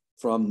month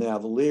from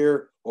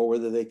Navalier, or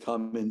whether they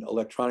come in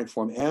electronic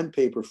form and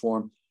paper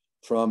form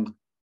from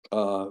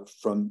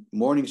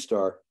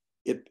Morningstar,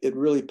 it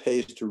really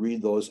pays to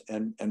read those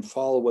and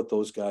follow what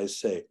those guys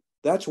say.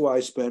 That's why I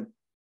spent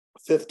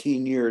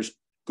 15 years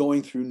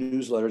going through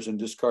newsletters and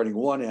discarding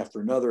one after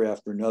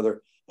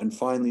another, and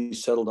finally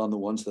settled on the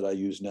ones that I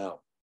use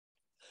now.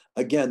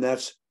 Again,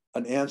 that's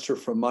an answer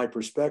from my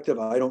perspective.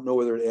 I don't know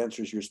whether it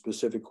answers your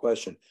specific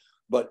question,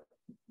 but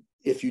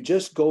if you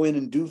just go in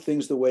and do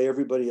things the way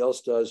everybody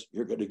else does,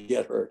 you're going to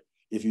get hurt.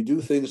 If you do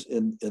things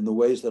in the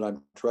ways that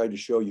I'm trying to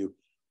show you,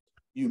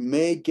 you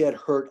may get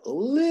hurt a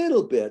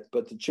little bit,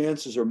 but the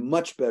chances are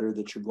much better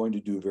that you're going to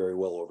do very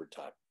well over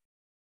time.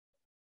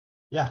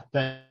 Yeah,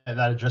 that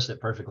addressed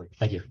it perfectly.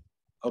 Thank you.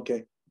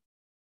 Okay.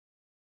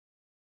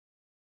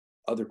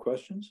 Other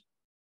questions?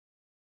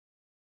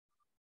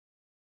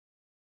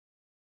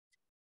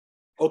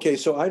 Okay,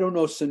 so I don't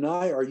know,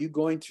 Sinai, are you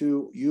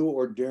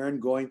or Darren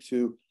going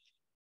to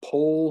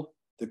poll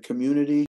the community